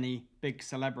see any big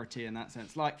celebrity in that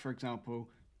sense, like for example,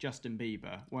 Justin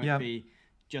Bieber won't be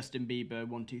Justin Bieber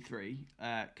 123,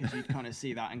 because you'd kind of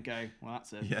see that and go, well,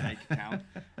 that's a fake account.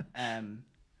 And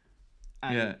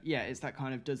it's that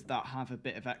kind of, does that have a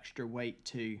bit of extra weight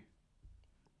to?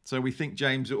 So we think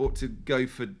James ought to go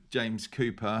for James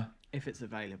Cooper. If it's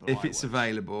available. If it's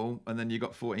available, and then you've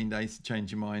got 14 days to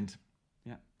change your mind.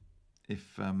 Yeah.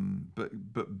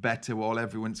 But better while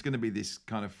everyone's going to be this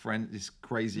kind of this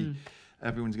crazy,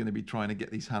 everyone's going to be trying to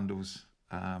get these handles.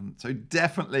 So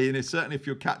definitely, and certainly if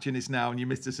you're catching this now and you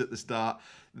missed us at the start,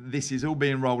 this is all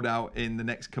being rolled out in the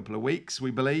next couple of weeks,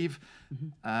 we believe.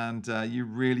 And you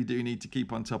really do need to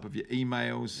keep on top of your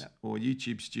emails or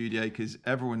YouTube Studio, because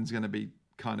everyone's going to be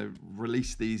kind of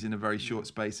release these in a very short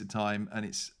space of time, and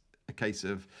it's a case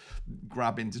of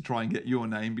grabbing to try and get your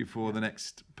name before the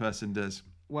next person does.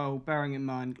 Well, bearing in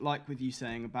mind, like with you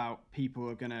saying about people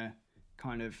are going to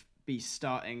kind of be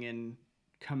starting in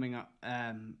coming up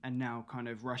and now kind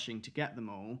of rushing to get them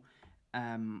all.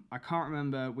 I can't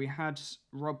remember, we had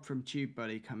Rob from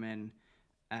TubeBuddy come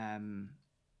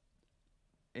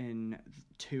in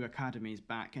 2 academies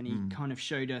back, and he kind of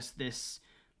showed us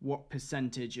what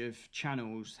percentage of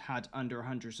channels had under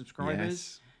 100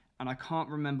 subscribers. And I can't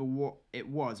remember what it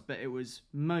was, but it was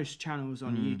most channels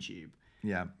on YouTube.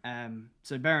 Yeah.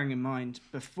 So bearing in mind,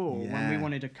 before, when we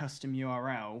wanted a custom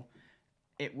URL,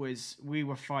 we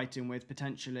were fighting with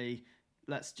potentially,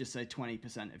 let's just say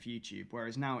 20% of YouTube,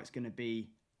 whereas now it's going to be,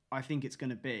 I think it's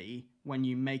going to be, when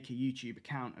you make a YouTube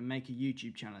account and make a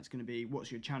YouTube channel, it's going to be,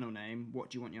 what's your channel name? What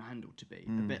do you want your handle to be?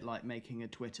 A bit like making a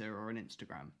Twitter or an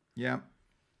Instagram. Yeah.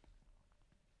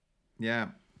 Yeah,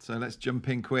 so let's jump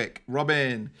in quick.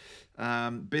 Robin,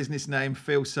 business name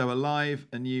Feel So Alive,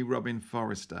 and you, Robin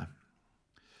Forster.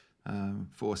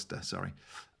 Forster, sorry.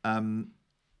 I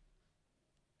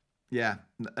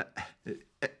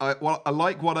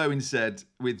like what Owen said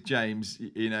with James.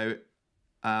 You know,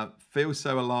 Feel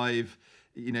So Alive.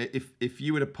 You know, if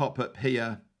you were to pop up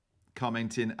here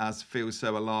commenting as Feel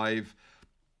So Alive,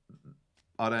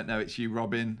 I don't know, it's you,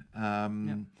 Robin.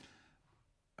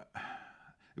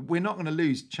 We're not going to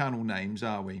lose channel names,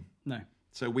 are we? No.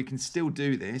 So we can still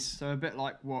do this. So a bit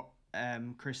like what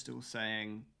Crystal's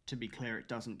saying, to be clear, it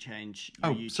doesn't change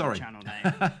your YouTube channel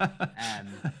name.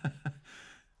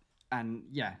 And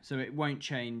yeah, so it won't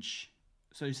change.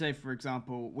 So say, for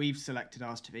example, we've selected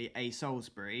ours to be A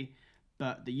Salisbury,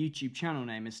 but the YouTube channel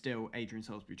name is still Adrian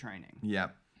Salisbury Training. Yeah.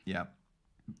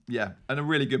 And a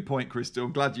really good point, Crystal.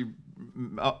 I'm glad you...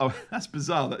 that's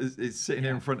bizarre that it's sitting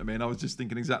here in front of me, and I was just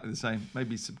thinking exactly the same.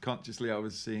 Maybe subconsciously I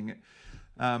was seeing it.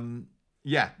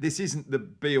 This isn't the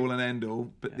be-all and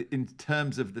end-all, but in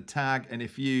terms of the tag, and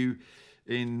if you,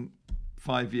 in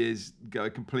 5 years, go a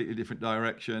completely different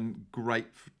direction, great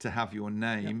to have your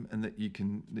name and that you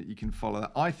can follow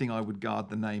that. I think I would guard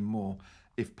the name more,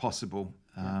 if possible.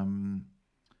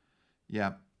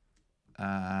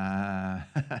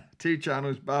 2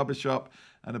 channels, barbershop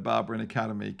and a barbering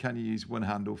academy. Can you use one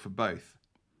handle for both?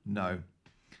 No.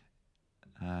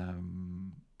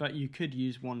 But you could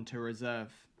use one to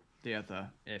reserve the other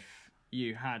if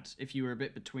you were a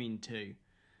bit between 2,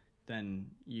 then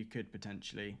you could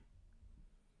potentially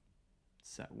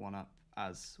set one up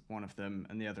as one of them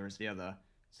and the other as the other,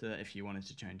 so that if you wanted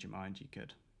to change your mind, you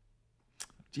could.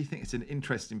 Do you think it's an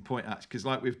interesting point, actually? Because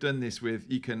like we've done this with,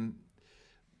 you can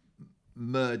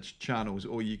merge channels,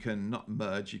 or you can not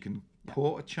merge, you can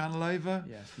port a channel over.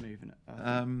 Yes, moving it.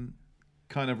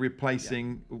 Kind of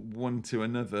replacing one to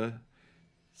another.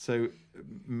 So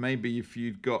maybe if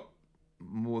you've got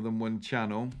more than one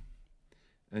channel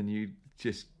and you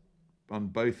just on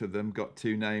both of them got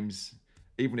 2 names,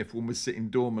 even if one was sitting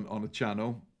dormant on a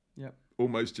channel,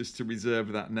 almost just to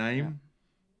reserve that name.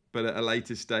 But at a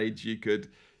later stage, you could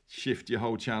shift your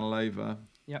whole channel over.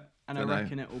 Yep, and I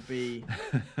reckon it will be.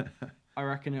 I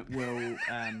reckon it will.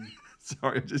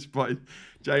 Sorry, I'm just by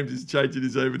James is changing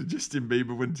his over to Justin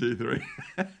Bieber 1, 2, 3.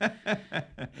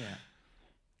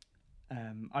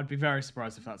 I'd be very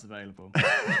surprised if that's available.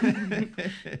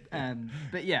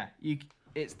 But yeah,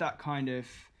 it's that kind of.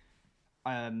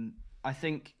 I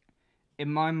think,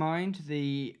 in my mind,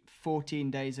 the 14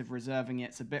 days of reserving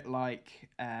it's a bit like.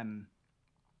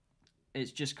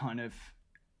 It's just kind of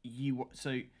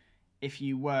so if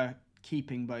you were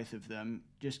keeping both of them,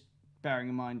 just bearing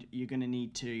in mind you're going to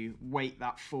need to wait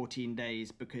that 14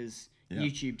 days because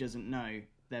YouTube doesn't know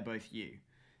they're both you.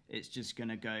 It's just going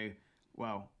to go,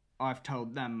 well, I've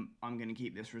told them I'm going to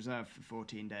keep this reserved for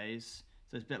 14 days.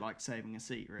 So it's a bit like saving a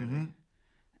seat, really.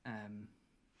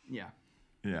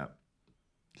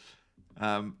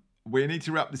 We need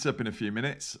to wrap this up in a few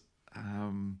minutes.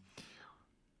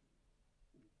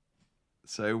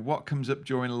 So what comes up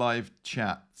during live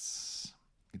chats?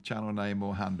 Your channel name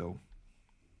or handle?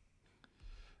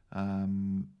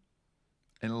 In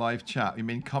live chat, you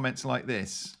mean comments like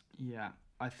this? Yeah,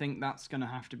 I think that's going to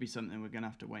have to be something we're going to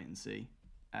have to wait and see.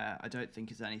 I don't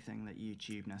think it's anything that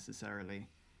YouTube necessarily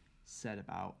said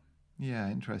about. Yeah,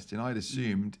 interesting. I'd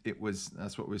assumed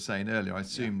that's what we were saying earlier. I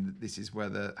assumed that this is where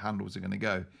the handles are going to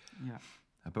go. Yeah.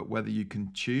 But whether you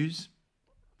can choose?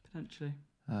 Potentially.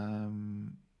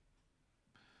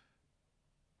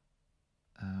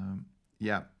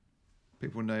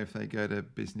 People know if they go to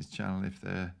business channel, if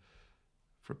they're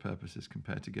for purposes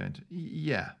compared to going to,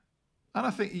 and I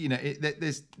think,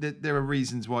 there are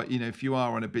reasons why, if you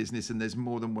are on a business and there's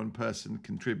more than one person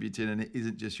contributing and it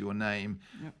isn't just your name,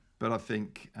 but I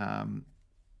think, I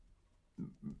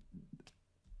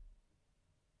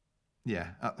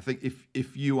think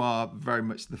if you are very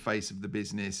much the face of the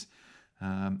business,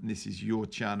 this is your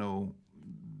channel,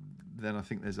 then I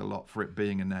think there's a lot for it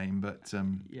being a name. But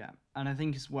and I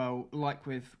think as well, like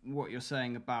with what you're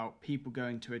saying about people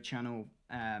going to a channel,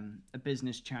 a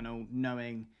business channel,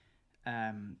 knowing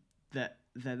that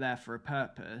they're there for a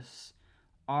purpose,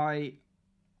 I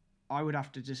would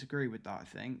have to disagree with that, I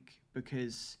think,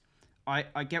 because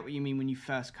I get what you mean when you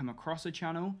first come across a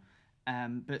channel,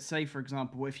 but say, for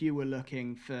example, if you were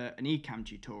looking for an eCam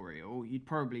tutorial, you'd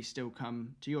probably still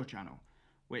come to your channel,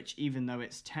 which, even though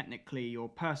it's technically your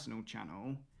personal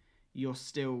channel,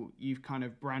 you've kind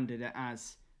of branded it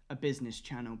as a business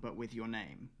channel, but with your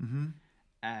name.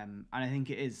 And I think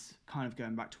it is kind of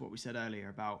going back to what we said earlier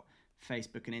about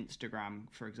Facebook and Instagram,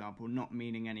 for example, not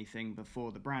meaning anything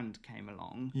before the brand came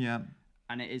along. Yeah.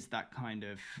 And it is that kind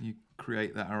of... You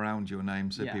create that around your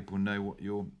name so people know what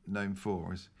you're known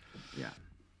for.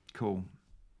 Cool.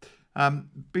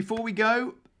 Before we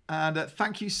go, and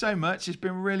thank you so much. It's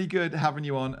been really good having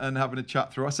you on and having a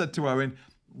chat through. I said to Owen,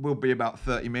 we'll be about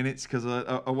 30 minutes because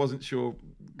I wasn't sure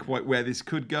quite where this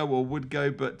could go or would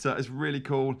go, but it's really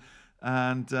cool.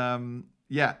 And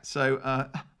so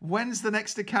when's the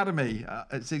next Academy?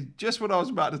 It's just what I was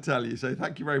about to tell you. So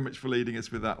thank you very much for leading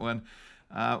us with that one.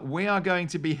 We are going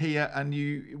to be here, and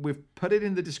we've put it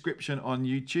in the description on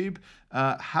YouTube.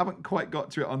 Haven't quite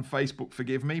got to it on Facebook,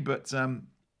 forgive me, but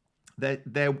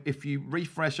if you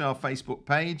refresh our Facebook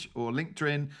page or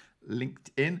LinkedIn,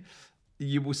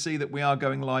 you will see that we are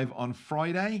going live on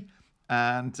Friday,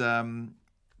 and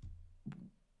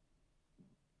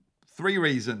 3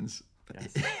 reasons.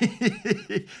 Yes.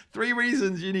 3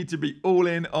 reasons you need to be all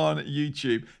in on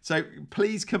YouTube. So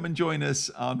please come and join us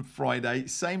on Friday,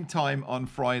 same time on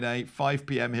Friday, 5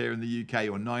 p.m. here in the UK,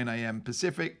 or 9 a.m.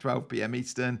 Pacific, 12 p.m.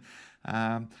 Eastern.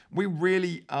 We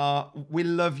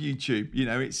love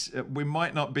YouTube. We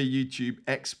might not be YouTube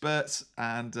experts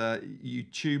and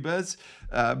YouTubers,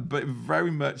 but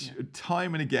very much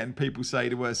time and again people say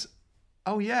to us,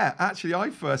 oh yeah, actually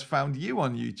I first found you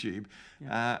on YouTube.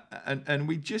 And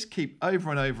we just keep over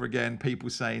and over again people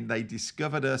saying they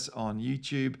discovered us on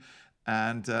YouTube,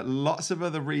 and lots of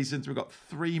other reasons. We've got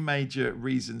 3 major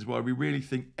reasons why we really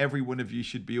think every one of you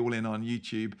should be all in on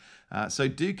YouTube. So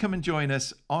do come and join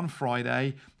us on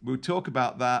Friday. We'll talk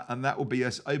about that, and that will be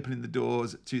us opening the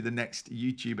doors to the next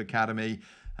YouTube Academy,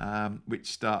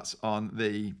 which starts on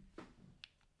the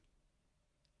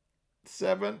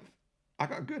 7th. I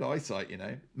got good eyesight, you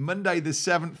know. Monday, the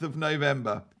 7th of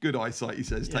November. Good eyesight, he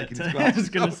says, taking his glasses. I was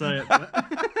going to say it.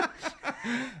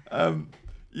 But...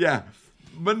 yeah.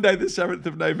 Monday, the 7th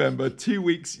of November, 2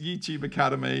 weeks YouTube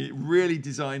Academy, really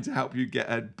designed to help you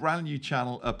get a brand new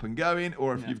channel up and going.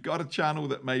 Or if you've got a channel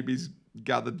that maybe's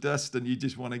gathered dust and you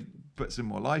just want to put some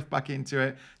more life back into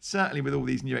it, certainly with all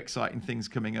these new exciting things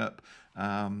coming up,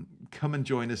 come and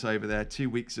join us over there. 2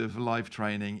 weeks of live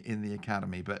training in the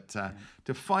Academy. But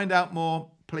to find out more,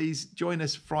 please join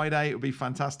us Friday. It'll be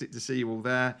fantastic to see you all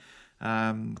there.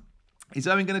 Is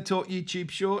Owen going to talk YouTube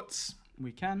Shorts?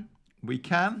 We can. We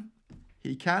can.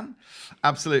 He can.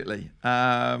 Absolutely.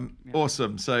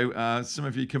 Awesome. So some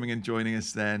of you coming and joining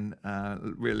us then,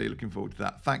 really looking forward to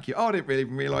that. Thank you. Oh, I didn't really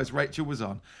even realise Rachel was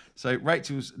on. So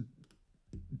Rachel's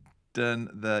done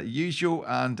the usual,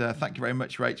 and thank you very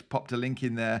much, Rach. Popped a link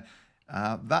in there.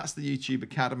 That's the YouTube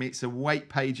Academy. It's a wait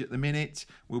page at the minute.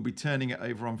 We'll be turning it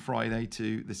over on Friday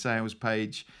to the sales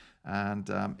page, and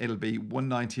it'll be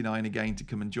 $1.99 again to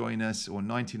come and join us, or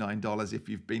 $99 if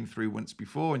you've been through once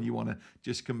before and you want to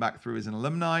just come back through as an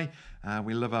alumni.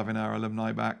 We love having our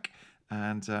alumni back.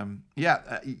 And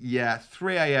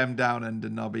 3 a.m. down under,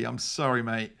 Nobby. I'm sorry,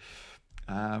 mate.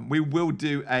 We will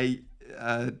do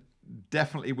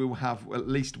definitely we'll have at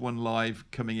least one live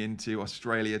coming into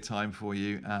Australia time for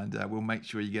you, and we'll make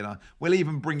sure you get on. We'll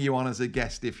even bring you on as a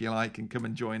guest if you like and come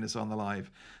and join us on the live.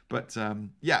 But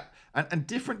and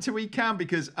different to we can,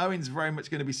 because Owen's very much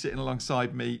going to be sitting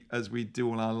alongside me as we do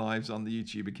all our lives on the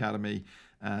YouTube Academy.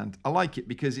 And I like it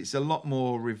because it's a lot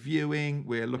more reviewing.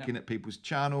 We're looking at people's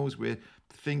channels. We're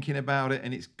thinking about it,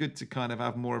 and it's good to kind of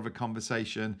have more of a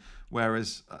conversation.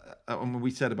 Whereas when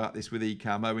we said about this with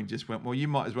Ecamm, Owen just went, well, you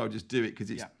might as well just do it because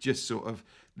it's just sort of,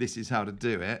 this is how to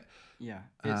do it. Yeah,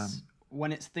 it's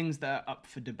when it's things that are up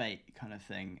for debate kind of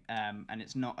thing, and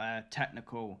it's not a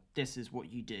technical, this is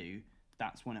what you do,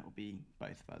 that's when it will be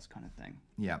both of us kind of thing.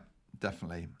 Yeah,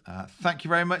 definitely. Thank you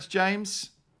very much,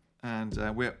 James. And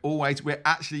we're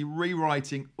actually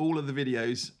rewriting all of the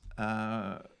videos,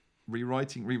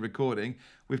 re-recording.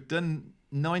 We've done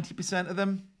 90% of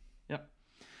them. Yep.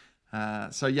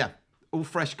 So yeah, all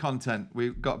fresh content. We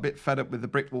got a bit fed up with the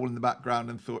brick wall in the background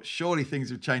and thought surely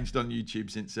things have changed on YouTube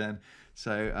since then.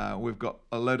 So we've got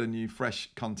a load of new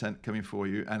fresh content coming for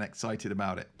you, and excited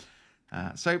about it.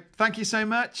 So thank you so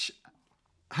much.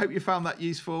 Hope you found that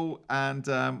useful,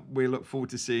 and we look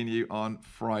forward to seeing you on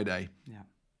Friday. Yeah.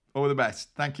 All the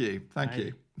best. Thank you. Thank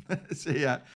you. See ya.